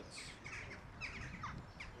words.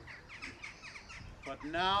 But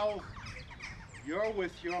now, you're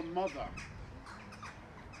with your mother.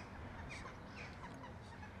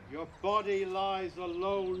 Your body lies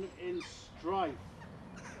alone in strife.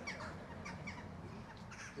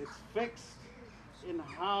 It's fixed in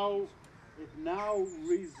how it now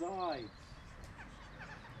resides.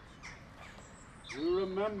 You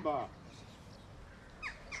remember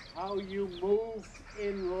how you moved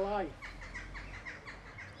in life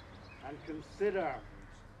and consider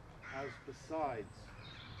as besides.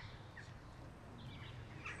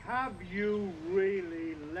 Have you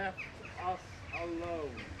really left us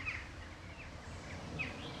alone?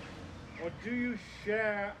 Or do you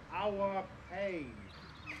share our pain?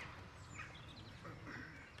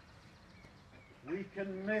 We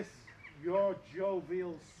can miss your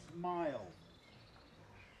jovial smile.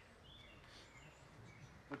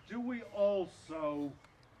 But do we also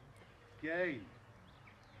gain?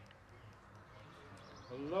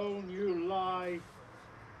 Alone you lie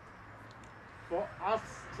for us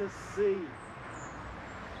to see.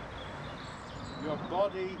 Your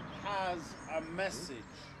body has a message.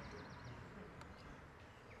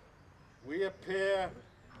 We appear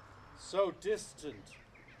so distant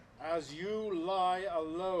as you lie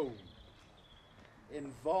alone,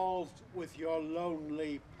 involved with your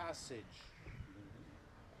lonely passage.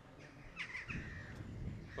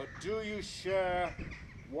 But do you share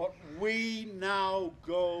what we now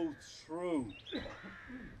go through?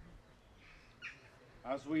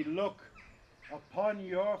 As we look upon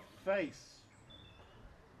your face,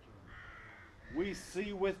 we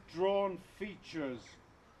see withdrawn features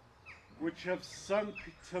which have sunk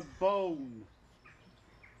to bone,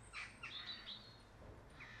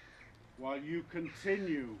 while you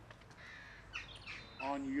continue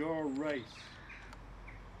on your race.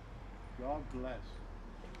 God bless.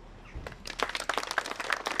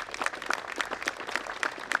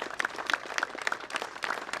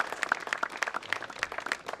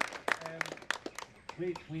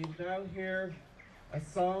 We now hear a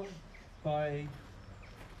song by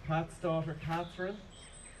Pat's daughter Catherine,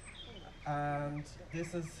 and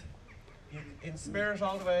this is in spirit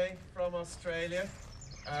all the way from Australia,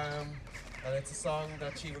 and it's a song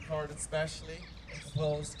that she recorded specially and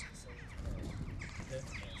composed.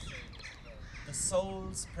 The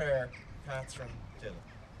Soul's Prayer, Catherine Dillon.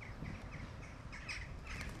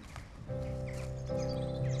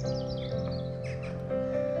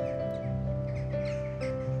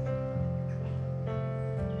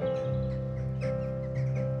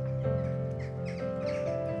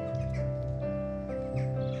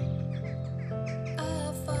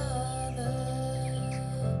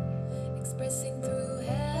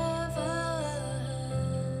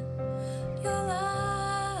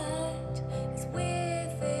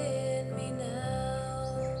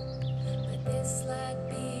 This light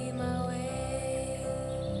be my way.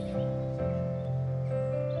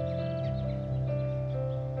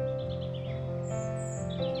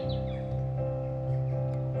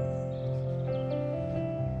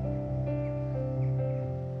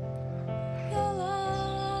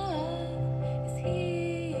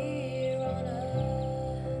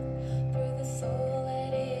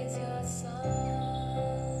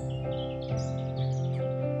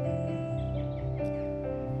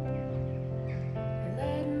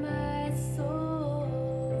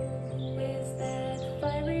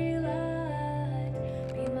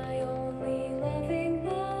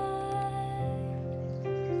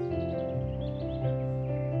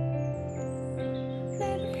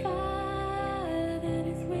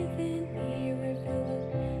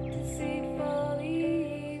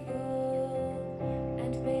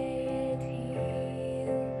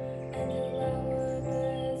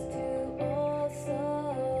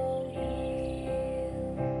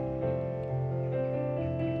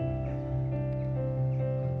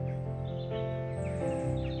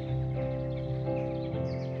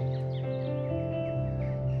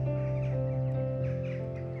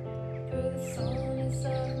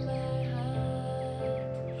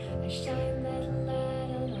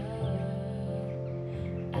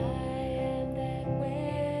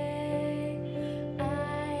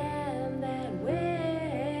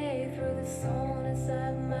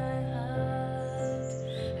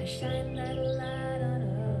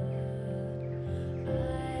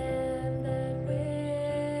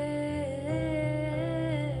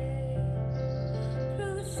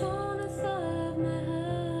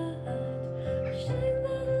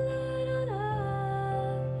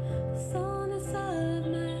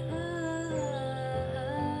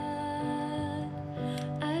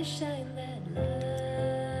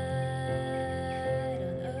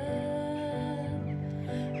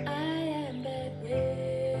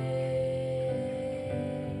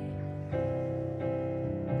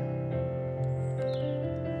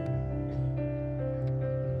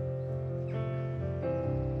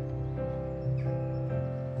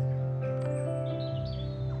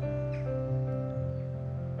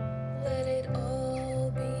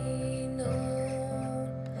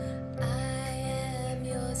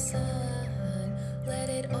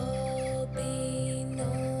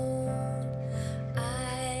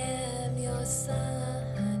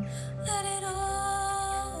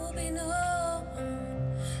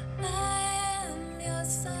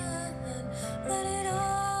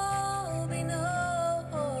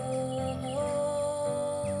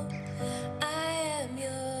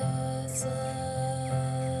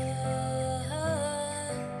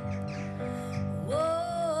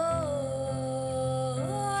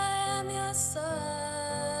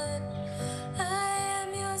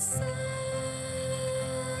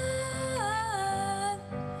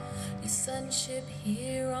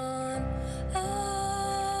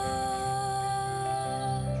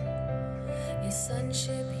 my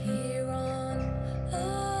sonship here on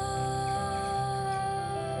earth,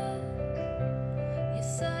 your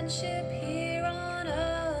sonship here on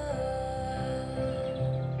earth,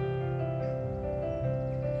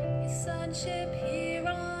 your sonship here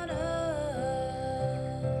on earth.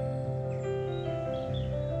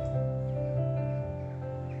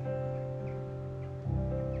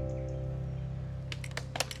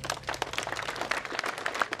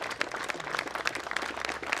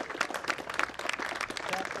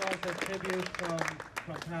 A tribute from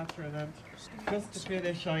Catherine, and just to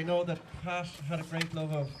finish, I know that Pat had a great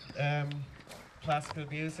love of classical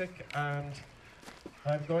music, and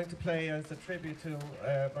I'm going to play as a tribute to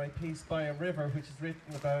my piece By a River, which is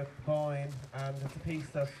written about Boyne, and it's a piece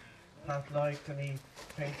that Pat liked, and he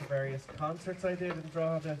came to various concerts I did and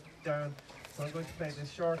drawed it down. So I'm going to play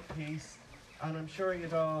this short piece, and I'm sure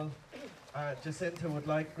you'd all, Jacinta would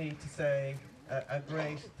like me to say a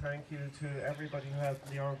great thank you to everybody who helped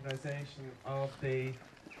in the organisation of the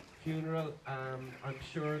funeral. I'm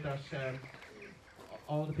sure that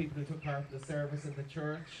all the people who took part in the service in the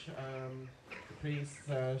church, the priests,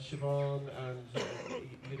 Siobhan and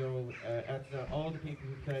Edna, all the people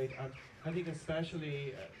who played, and I think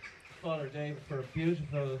especially Father David for a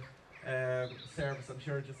beautiful service. I'm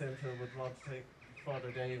sure Jacinta would want to thank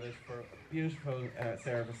Father David for a beautiful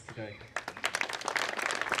service today.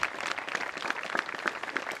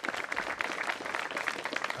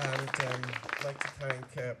 And I'd like to thank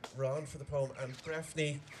Ron for the poem, and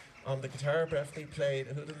Breffney on the guitar. Breffney played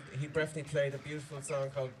a beautiful song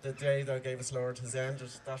called The Day Thou Gavest Lord Has Ended.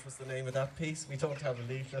 That was the name of that piece. We don't have a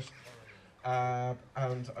leaflet. And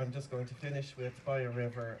I'm just going to finish with By a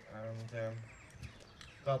River, and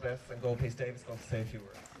God bless, and go peace. David's going to say a few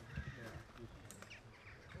words.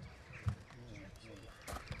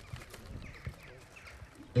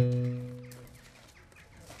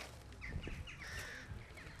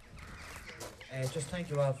 Just thank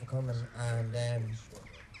you all for coming, and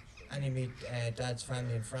any of me Dad's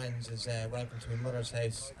family and friends is welcome to my mother's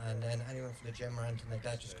house, and then anyone from the gym or anything like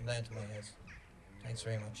that, just come down to my house. Thanks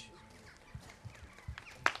very much.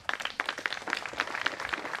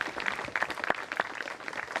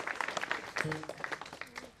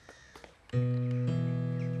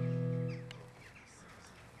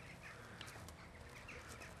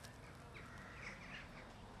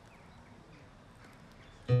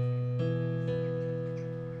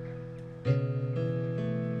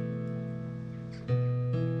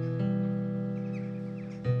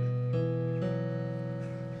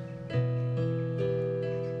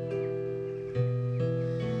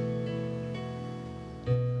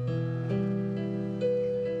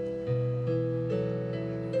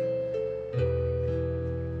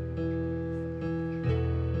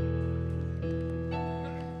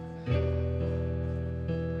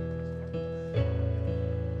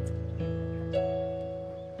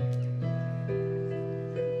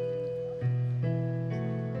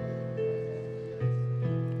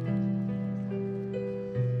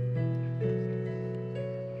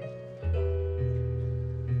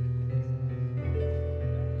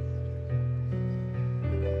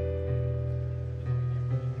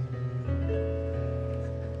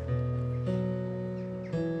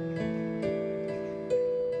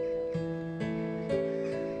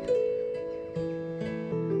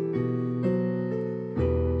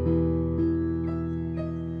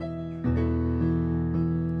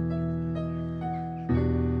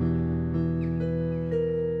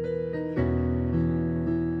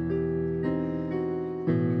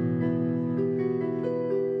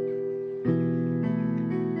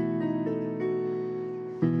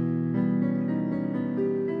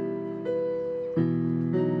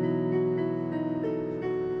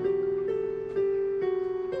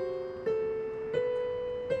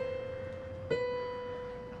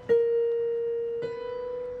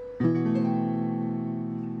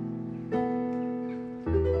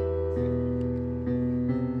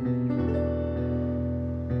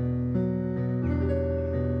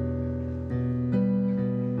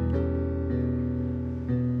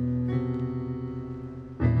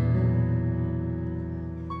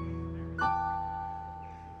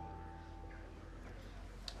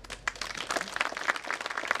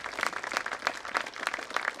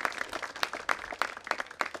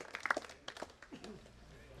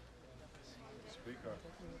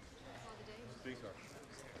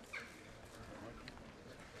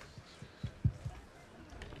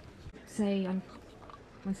 Say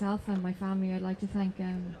myself and my family, I'd like to thank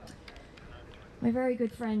my very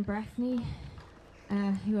good friend Breffney,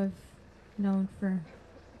 who I've known for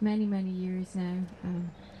many years now,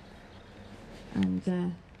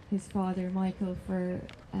 and his father Michael for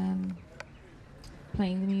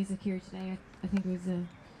playing the music here today. I think it was a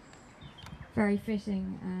very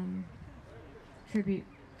fitting tribute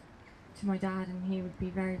to my dad, and he would be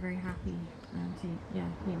very, very happy, and he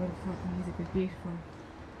would have thought the music was beautiful.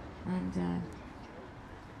 And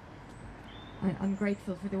I'm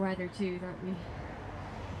grateful for the weather too, that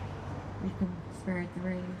we've been spared the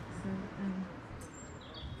rain. So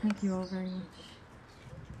thank you all very much.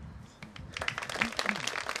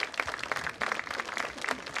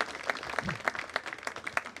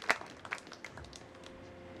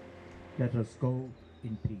 Let us go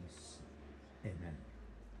in peace.